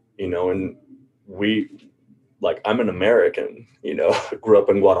now, you know, and I'm an American, you know, grew up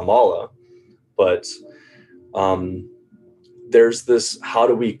in Guatemala, but there's this, how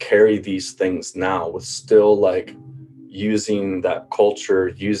do we carry these things now with still like using that culture,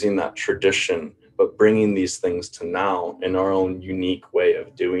 using that tradition, but bringing these things to now in our own unique way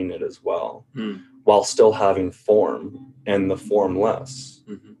of doing it as well, while still having form and the formless.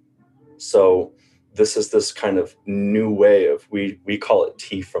 So this is this kind of new way of, we call it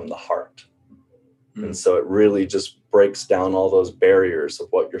tea from the heart. And so it really just breaks down all those barriers of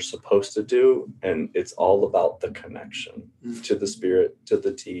what you're supposed to do. And it's all about the connection to the spirit, to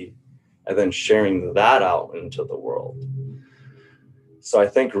the tea, and then sharing that out into the world. So I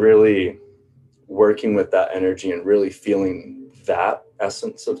think really working with that energy and really feeling that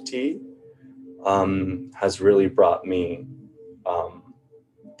essence of tea has really brought me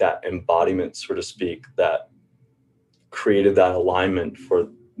that embodiment, so to speak, that created that alignment for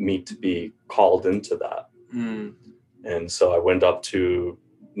me to be called into that. And so I went up to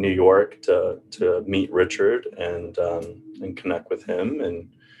New York to meet Richard and connect with him. And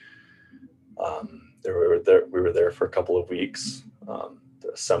we were there for a couple of weeks,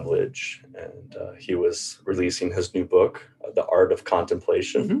 the assemblage, and he was releasing his new book, The Art of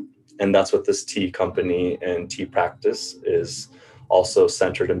Contemplation. And that's what this tea company and tea practice is also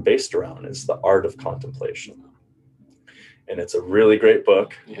centered and based around, is the art of contemplation. And it's a really great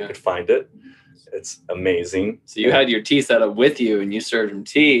book. You could find it. It's amazing. So you had your tea set up with you and you served him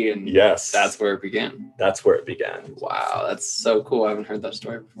tea, and yes, that's where it began. That's where it began. Wow, that's so cool. I haven't heard that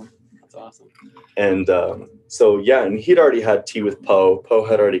story before. That's awesome. And and he'd already had tea with Poe. Poe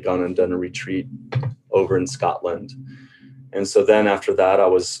had already gone and done a retreat over in Scotland. And so then after that, I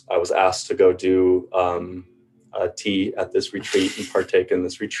was asked to go do tea at this retreat and partake in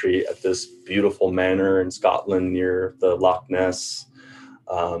this retreat at this beautiful manor in Scotland near the Loch Ness,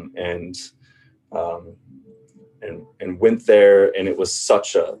 and went there, and it was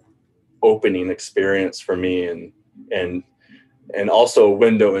such a opening experience for me, and also a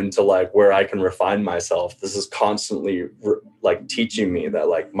window into like where I can refine myself. This is constantly like teaching me that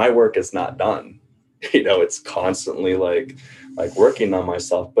like my work is not done. It's constantly like working on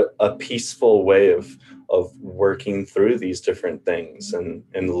myself, but a peaceful way of working through these different things and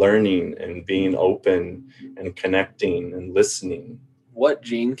learning and being open and connecting and listening. What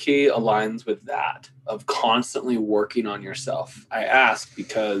gene key aligns with that of constantly working on yourself? I ask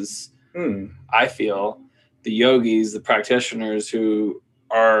because I feel the yogis, the practitioners who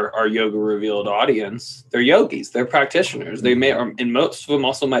are our Yoga Revealed audience, they're yogis, they're practitioners. They may, and most of them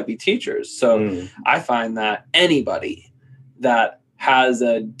also might be teachers. So I find that anybody that has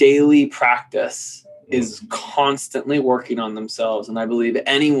a daily practice is constantly working on themselves. And I believe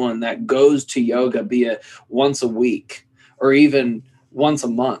anyone that goes to yoga, be it once a week or even once a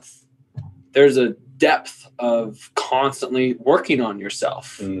month, there's a depth of constantly working on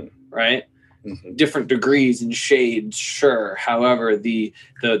yourself, right? Mm-hmm. Different degrees and shades, sure. However, the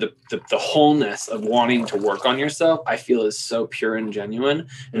wholeness of wanting to work on yourself, I feel, is so pure and genuine.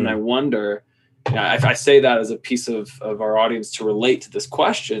 And I wonder, if I say that as a piece of our audience to relate to this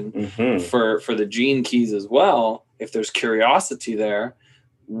question, for the gene keys as well, if there's curiosity there,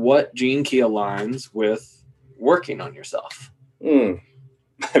 what gene key aligns with working on yourself?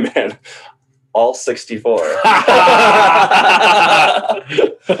 Man, all 64.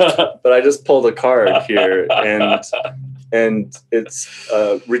 But I just pulled a card here, and it's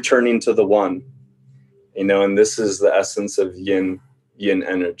returning to the one, and this is the essence of yin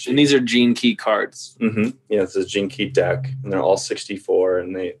energy. And these are gene key cards. Yeah, it's a gene key deck, and they're all 64,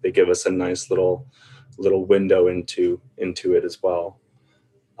 and they give us a nice little window into it as well.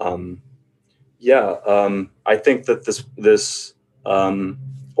 I think that this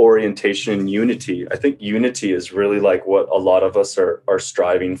orientation and unity, I think unity is really like what a lot of us are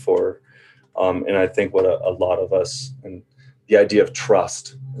striving for, and I think what a lot of us, and the idea of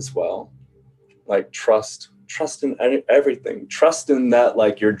trust as well, like trust in everything, trust in that,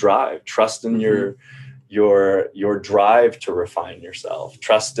 like your drive, trust in your drive to refine yourself,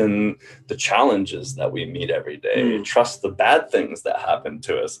 trust in the challenges that we meet every day, trust the bad things that happen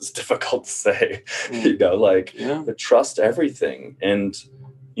to us. It's difficult to say, but trust everything. And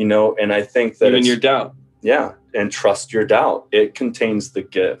and I think that even your doubt, and trust your doubt. It contains the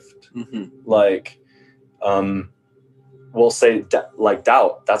gift. We'll say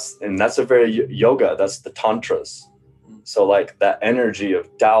doubt. That's a very yoga. That's the tantras. So like that energy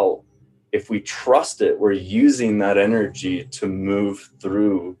of doubt, if we trust it, we're using that energy to move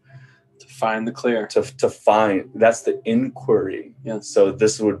through, to find the clear, to find. That's the inquiry. Yeah. So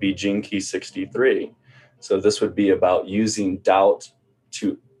this would be Gene Key 63. So this would be about using doubt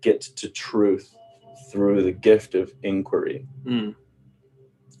to get to truth through the gift of inquiry.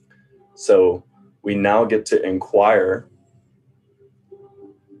 So we now get to inquire,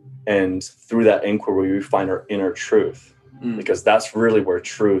 and through that inquiry we find our inner truth, because that's really where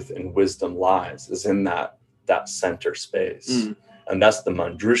truth and wisdom lies, is in that center space. And that's the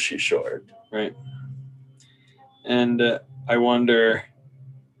Manjushri Short. Right. And I wonder,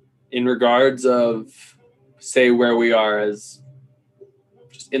 in regards of, say, where we are as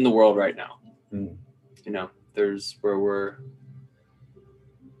just in the world right now, there's where we're,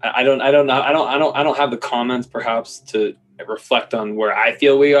 I don't have the comments perhaps to reflect on where I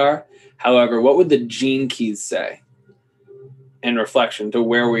feel we are. However, what would the gene keys say in reflection to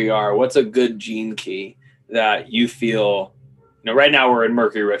where we are? What's a good gene key that you feel, right now we're in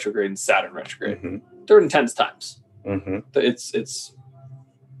Mercury retrograde and Saturn retrograde. They're intense times. It's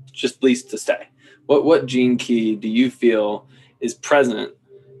just least to stay. What gene key do you feel is present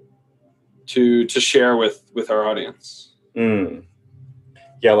to share with our audience?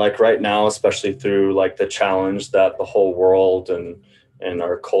 Yeah, like right now, especially through like the challenge that the whole world and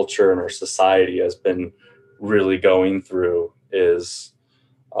our culture and our society has been really going through is,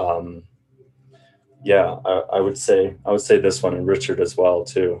 I would say this one, and Richard as well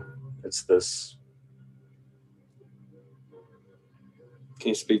too. It's this. Can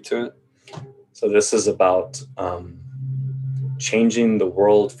you speak to it? So this is about changing the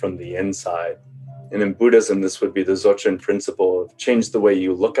world from the inside. And in Buddhism, this would be the Dzogchen principle of change the way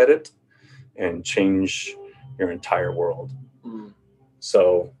you look at it and change your entire world.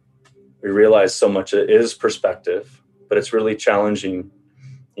 So we realize so much it is perspective, but it's really challenging,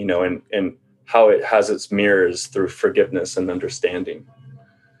 and how it has its mirrors through forgiveness and understanding.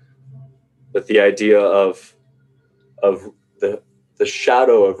 But the idea of the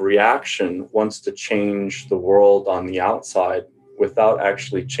shadow of reaction wants to change the world on the outside without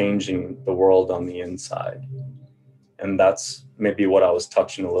actually changing the world on the inside. And that's maybe what I was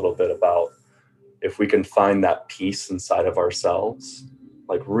touching a little bit about. If we can find that peace inside of ourselves,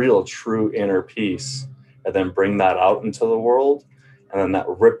 like real, true inner peace, and then bring that out into the world, and then that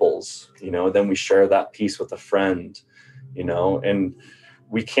ripples, then we share that peace with a friend, and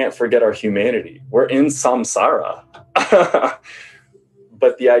we can't forget our humanity. We're in samsara.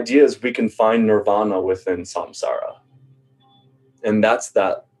 But the idea is we can find nirvana within samsara. And that's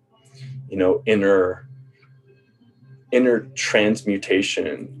that, inner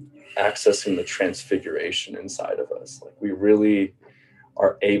transmutation, accessing the transfiguration inside of us. Like we really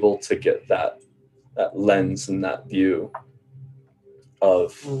are able to get that lens and that view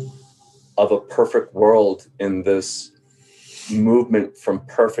of a perfect world in this movement from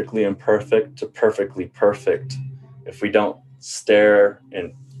perfectly imperfect to perfectly perfect. If we don't stare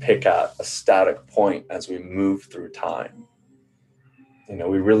and pick at a static point as we move through time,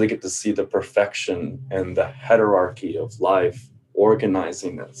 we really get to see the perfection and the hierarchy of life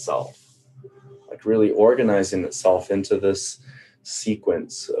organizing itself, like really organizing itself into this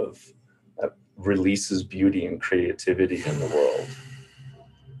sequence of that releases beauty and creativity in the world.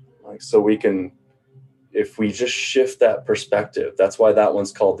 Like, so we can, if we just shift that perspective, that's why that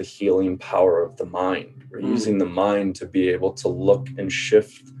one's called the healing power of the mind. We're using the mind to be able to look and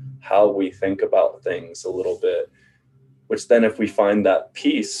shift how we think about things a little bit, which then if we find that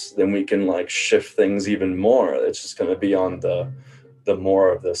peace, then we can like shift things even more. It's just going to be on the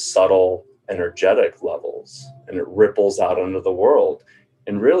more of the subtle energetic levels, and it ripples out into the world.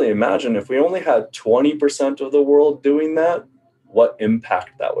 And really imagine if we only had 20% of the world doing that, what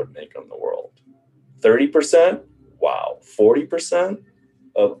impact that would make on the world. 30%, wow. 40%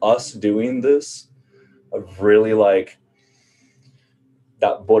 of us doing this, of really like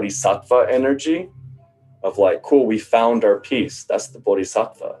that bodhisattva energy of like, cool, we found our peace. That's the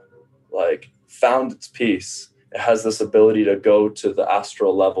bodhisattva, like found its peace. It has this ability to go to the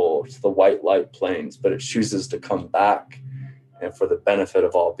astral level, to the white light planes, but it chooses to come back and for the benefit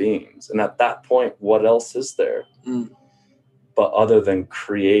of all beings. And at that point, what else is there? But other than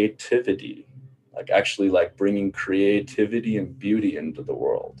creativity, like actually like bringing creativity and beauty into the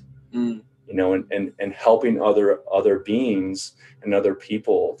world, and helping other beings and other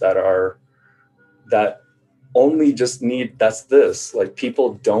people that only just need, that's this, like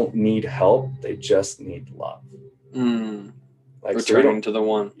people don't need help. They just need love. Like returning to the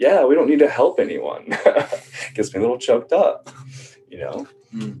one. Yeah. We don't need to help anyone. Gets me a little choked up,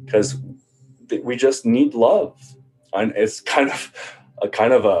 because we just need love. And it's kind of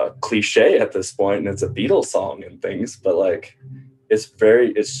a cliche at this point, and it's a Beatles song and things, but like,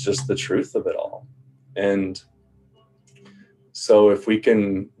 it's just the truth of it all. And so if we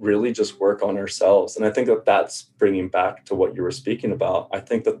can really just work on ourselves, and I think that that's bringing back to what you were speaking about, I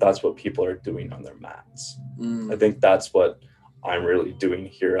think that that's what people are doing on their mats. I think that's what I'm really doing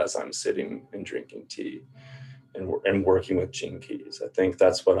here as I'm sitting and drinking tea and working with Gene Keys. I think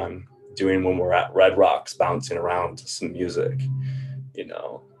that's what I'm doing when we're at Red Rocks, bouncing around to some music,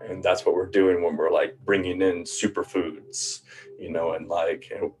 and that's what we're doing when we're like bringing in superfoods, and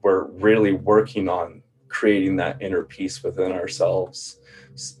we're really working on creating that inner peace within ourselves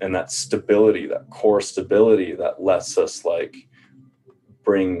and that stability, that core stability that lets us like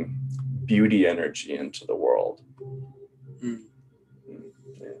bring beauty energy into the world.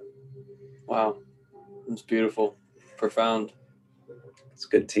 Wow. It's beautiful. Profound. It's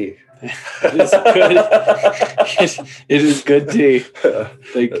good tea. It is good. It is good tea.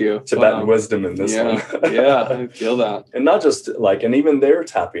 Thank you. Tibetan wisdom in this one. Yeah, I feel that. And not just like, and even they're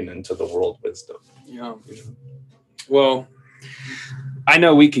tapping into the world wisdom. Yeah. Well, I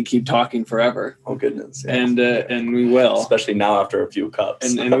know we could keep talking forever. Oh goodness. Yes. And we will. Especially now after a few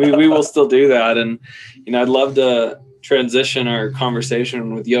cups. And we will still do that. And I'd love to transition our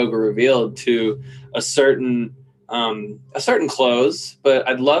conversation with Yoga Revealed to a certain close, but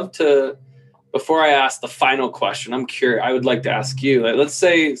I'd love to, before I ask the final question, I'm curious, I would like to ask you, like, let's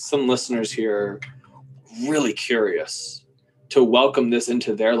say some listeners here are really curious to welcome this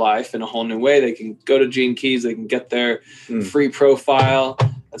into their life in a whole new way. They can go to Gene Keys, they can get their free profile.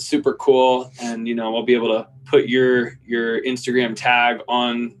 That's super cool. And, I'll be able to put your Instagram tag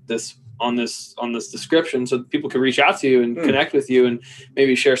on on this description so that people can reach out to you and connect with you and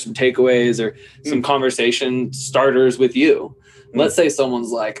maybe share some takeaways or some conversation starters with you. Let's say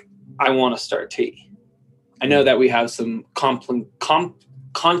someone's like, I want to start tea. I know that we have some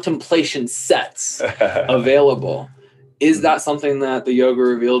contemplation sets available. Is that something that the Yoga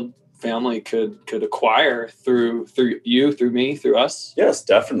Revealed family could acquire through you, through me, through us? Yes,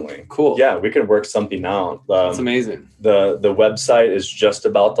 definitely. Cool. Yeah, we can work something out. That's amazing. The website is just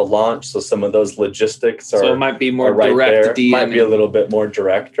about to launch, so some of those logistics are, so it might be more right direct there. DM. Might be a little bit more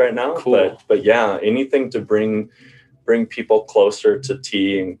direct right now. Cool. But yeah, anything to bring people closer to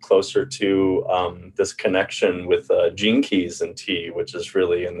tea and closer to this connection with Gene Keys and tea, which is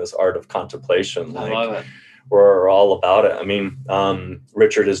really in this art of contemplation. I love it. We're all about it. I mean,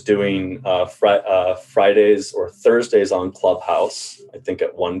 Richard is doing Fridays or Thursdays on Clubhouse, I think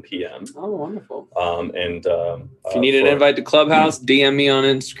at 1 p.m. Oh, wonderful. If you need an invite to Clubhouse, DM me on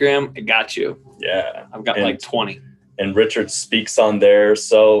Instagram. I got you. Yeah. I've got like 20. And Richard speaks on there.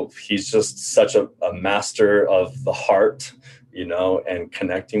 So he's just such a master of the heart, and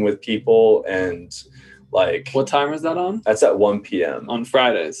connecting with people. And like, what time is that on? That's at 1 p.m. on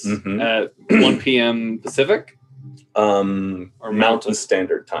Fridays at 1 p.m. Pacific, or Mountain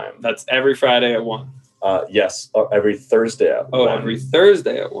Standard Time. That's every Friday at 1. Yes, every Thursday at 1. Every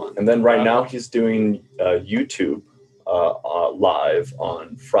Thursday at 1. And then now he's doing YouTube live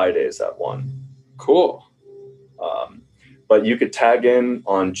on Fridays at 1. Cool. But you could tag in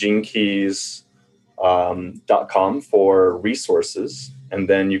on genekeys.com for resources. And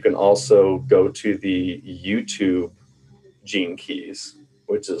then you can also go to the YouTube Gene Keys,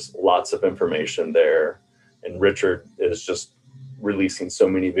 which is lots of information there. And Richard is just releasing so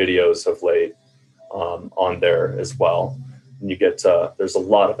many videos of late on there as well. And you get, there's a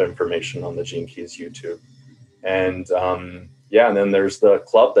lot of information on the Gene Keys YouTube. And and then there's the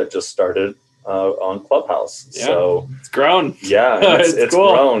club that just started on Clubhouse. Yeah, so it's grown. Yeah, it's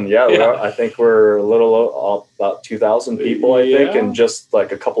cool. Grown. Yeah, I think we're a little about 2,000 people, I think, in just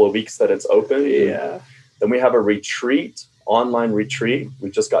like a couple of weeks that it's open. Yeah. Then we have a retreat, online retreat. We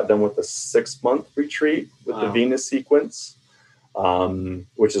just got done with a 6-month retreat with the Venus sequence,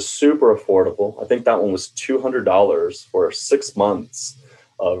 which is super affordable. I think that one was $200 for 6 months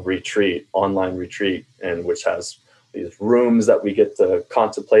of retreat, online retreat, and which has these rooms that we get to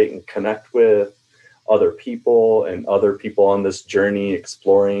contemplate and connect with other people on this journey,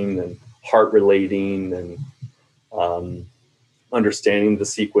 exploring and heart relating and understanding the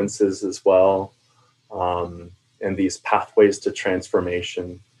sequences as well, and these pathways to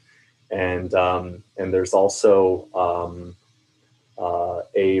transformation. And there's also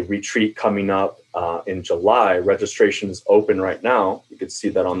a retreat coming up in July. Registration is open right now. You can see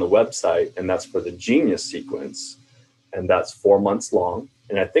that on the website, and that's for the Genius sequence. And that's 4 months long.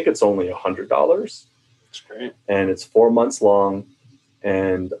 And I think it's only $100. That's great. And it's 4 months long.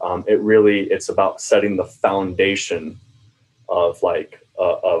 And it's about setting the foundation of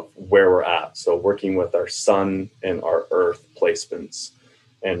of where we're at. So working with our sun and our earth placements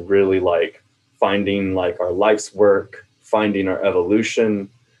and really finding our life's work, finding our evolution,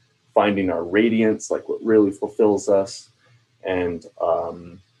 finding our radiance, what really fulfills us, and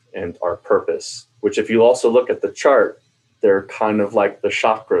our purpose, which if you also look at the chart, they're kind of like the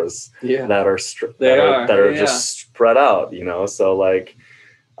chakras that are just spread out, so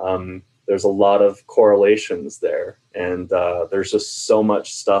there's a lot of correlations there, and there's just so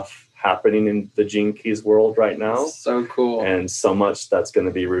much stuff happening in the Gene Keys world right now. So cool. And so much that's going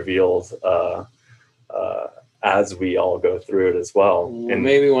to be revealed as we all go through it as well. And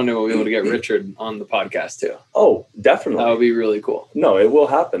maybe one day we'll be able to get Richard on the podcast too. Oh, definitely. That would be really cool. No, it will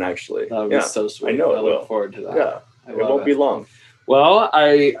happen actually. That would be so sweet. I know I look forward to that. Yeah. It won't be long. Well,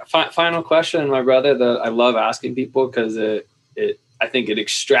 final question, my brother, that I love asking people because I think it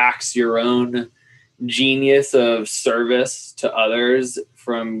extracts your own genius of service to others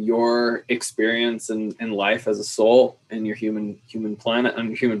from your experience in life as a soul in your human planet and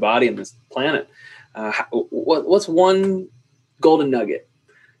your human body in this planet. What's one golden nugget?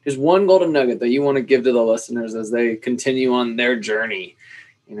 Just one golden nugget that you want to give to the listeners as they continue on their journey,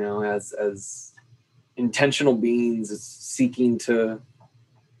 as intentional beings seeking to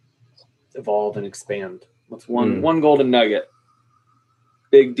evolve and expand. What's one golden nugget?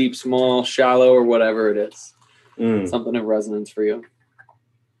 Big, deep, small, shallow, or whatever it is. Something of resonance for you.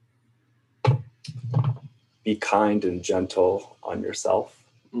 Be kind and gentle on yourself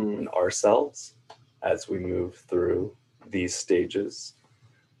and ourselves as we move through these stages.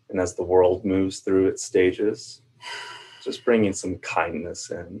 And as the world moves through its stages, just bringing some kindness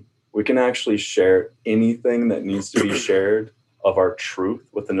in. We can actually share anything that needs to be shared of our truth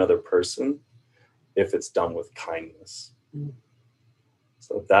with another person if it's done with kindness.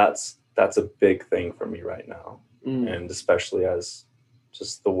 So that's a big thing for me right now. And especially as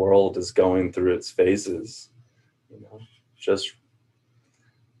just the world is going through its phases, just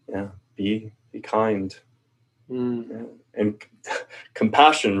be kind. And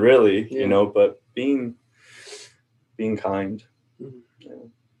compassion, really, but being kind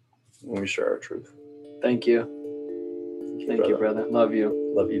when we share our truth. Thank you. Thank you, brother. Love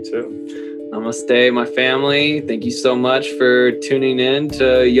you. Love you too. Namaste, my family. Thank you so much for tuning in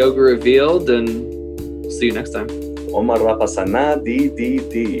to Yoga Revealed, and we'll see you next time. Omar Rapasana di.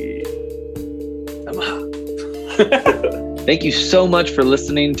 Thank you so much for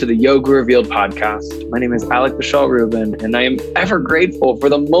listening to the Yoga Revealed podcast. My name is Alec Bashal Rubin, and I am ever grateful for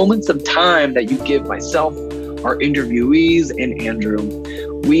the moments of time that you give myself, our interviewees, and Andrew.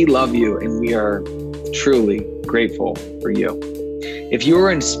 We love you, and we are truly grateful for you. If you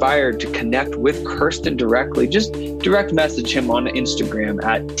are inspired to connect with Kirsten directly, just direct message him on Instagram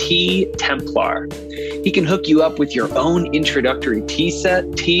at @TTemplar. He can hook you up with your own introductory tea set,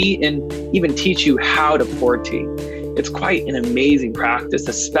 and even teach you how to pour tea. It's quite an amazing practice,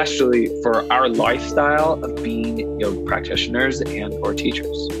 especially for our lifestyle of being yoga practitioners and or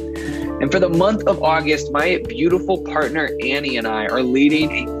teachers. And for the month of August, my beautiful partner Annie and I are leading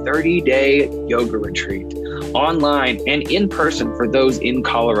a 30-day yoga retreat, online and in person for those in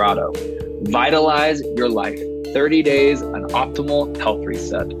Colorado. Vitalize your life. 30 days, an optimal health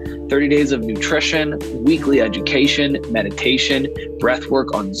reset. 30 days of nutrition, weekly education, meditation, breath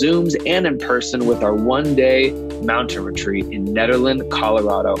work on Zooms, and in person with our one-day mountain retreat in Nederland,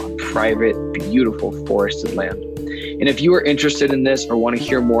 Colorado, on private, beautiful forested land. And if you are interested in this or want to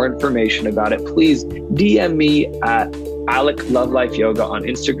hear more information about it, please DM me at Alec Love Life Yoga on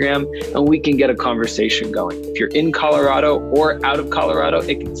Instagram, and we can get a conversation going. If you're in Colorado or out of Colorado,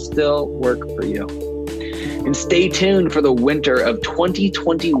 it can still work for you. And stay tuned for the winter of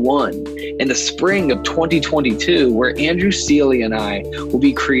 2021 and the spring of 2022, where Andrew Seeley and I will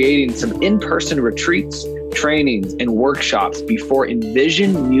be creating some in-person retreats, trainings, and workshops before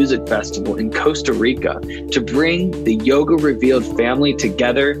Envision Music Festival in Costa Rica to bring the Yoga Revealed family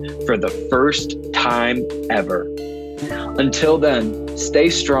together for the first time ever. Until then, stay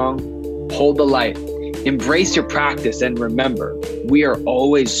strong, hold the light, embrace your practice, and remember, we are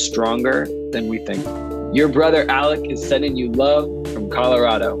always stronger than we think. Your brother Alec is sending you love from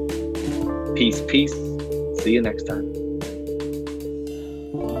Colorado. Peace, peace. See you next time.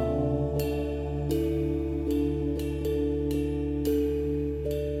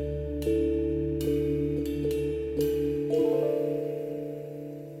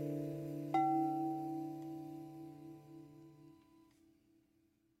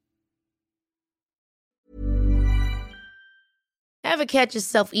 Ever catch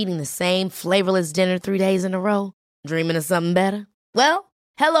yourself eating the same flavorless dinner 3 days in a row? Dreaming of something better? Well,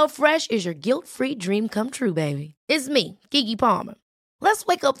 HelloFresh is your guilt-free dream come true, baby. It's me, Keke Palmer. Let's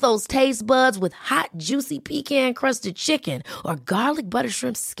wake up those taste buds with hot, juicy pecan-crusted chicken or garlic butter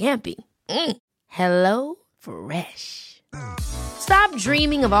shrimp scampi. Hello Fresh. Stop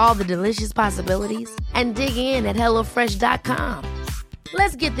dreaming of all the delicious possibilities and dig in at HelloFresh.com.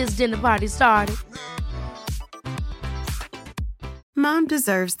 Let's get this dinner party started. Mom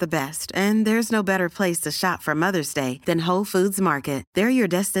deserves the best, and there's no better place to shop for Mother's Day than Whole Foods Market. They're your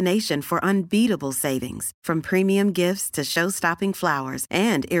destination for unbeatable savings, from premium gifts to show-stopping flowers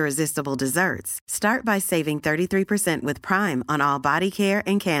and irresistible desserts. Start by saving 33% with Prime on all body care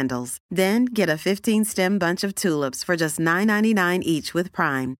and candles. Then get a 15-stem bunch of tulips for just $9.99 each with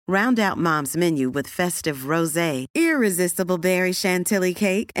Prime. Round out Mom's menu with festive rosé, irresistible berry chantilly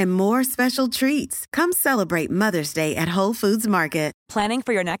cake, and more special treats. Come celebrate Mother's Day at Whole Foods Market. Planning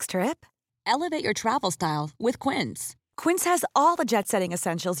for your next trip? Elevate your travel style with Quince. Quince has all the jet-setting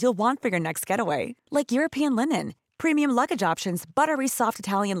essentials you'll want for your next getaway, like European linen, premium luggage options, buttery soft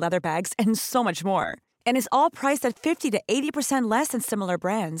Italian leather bags, and so much more. And is all priced at 50 to 80% less than similar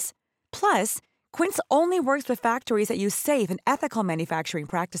brands. Plus, Quince only works with factories that use safe and ethical manufacturing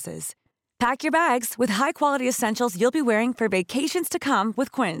practices. Pack your bags with high-quality essentials you'll be wearing for vacations to come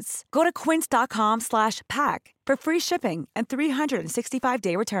with Quince. Go to quince.com/pack for free shipping and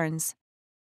 365-day returns.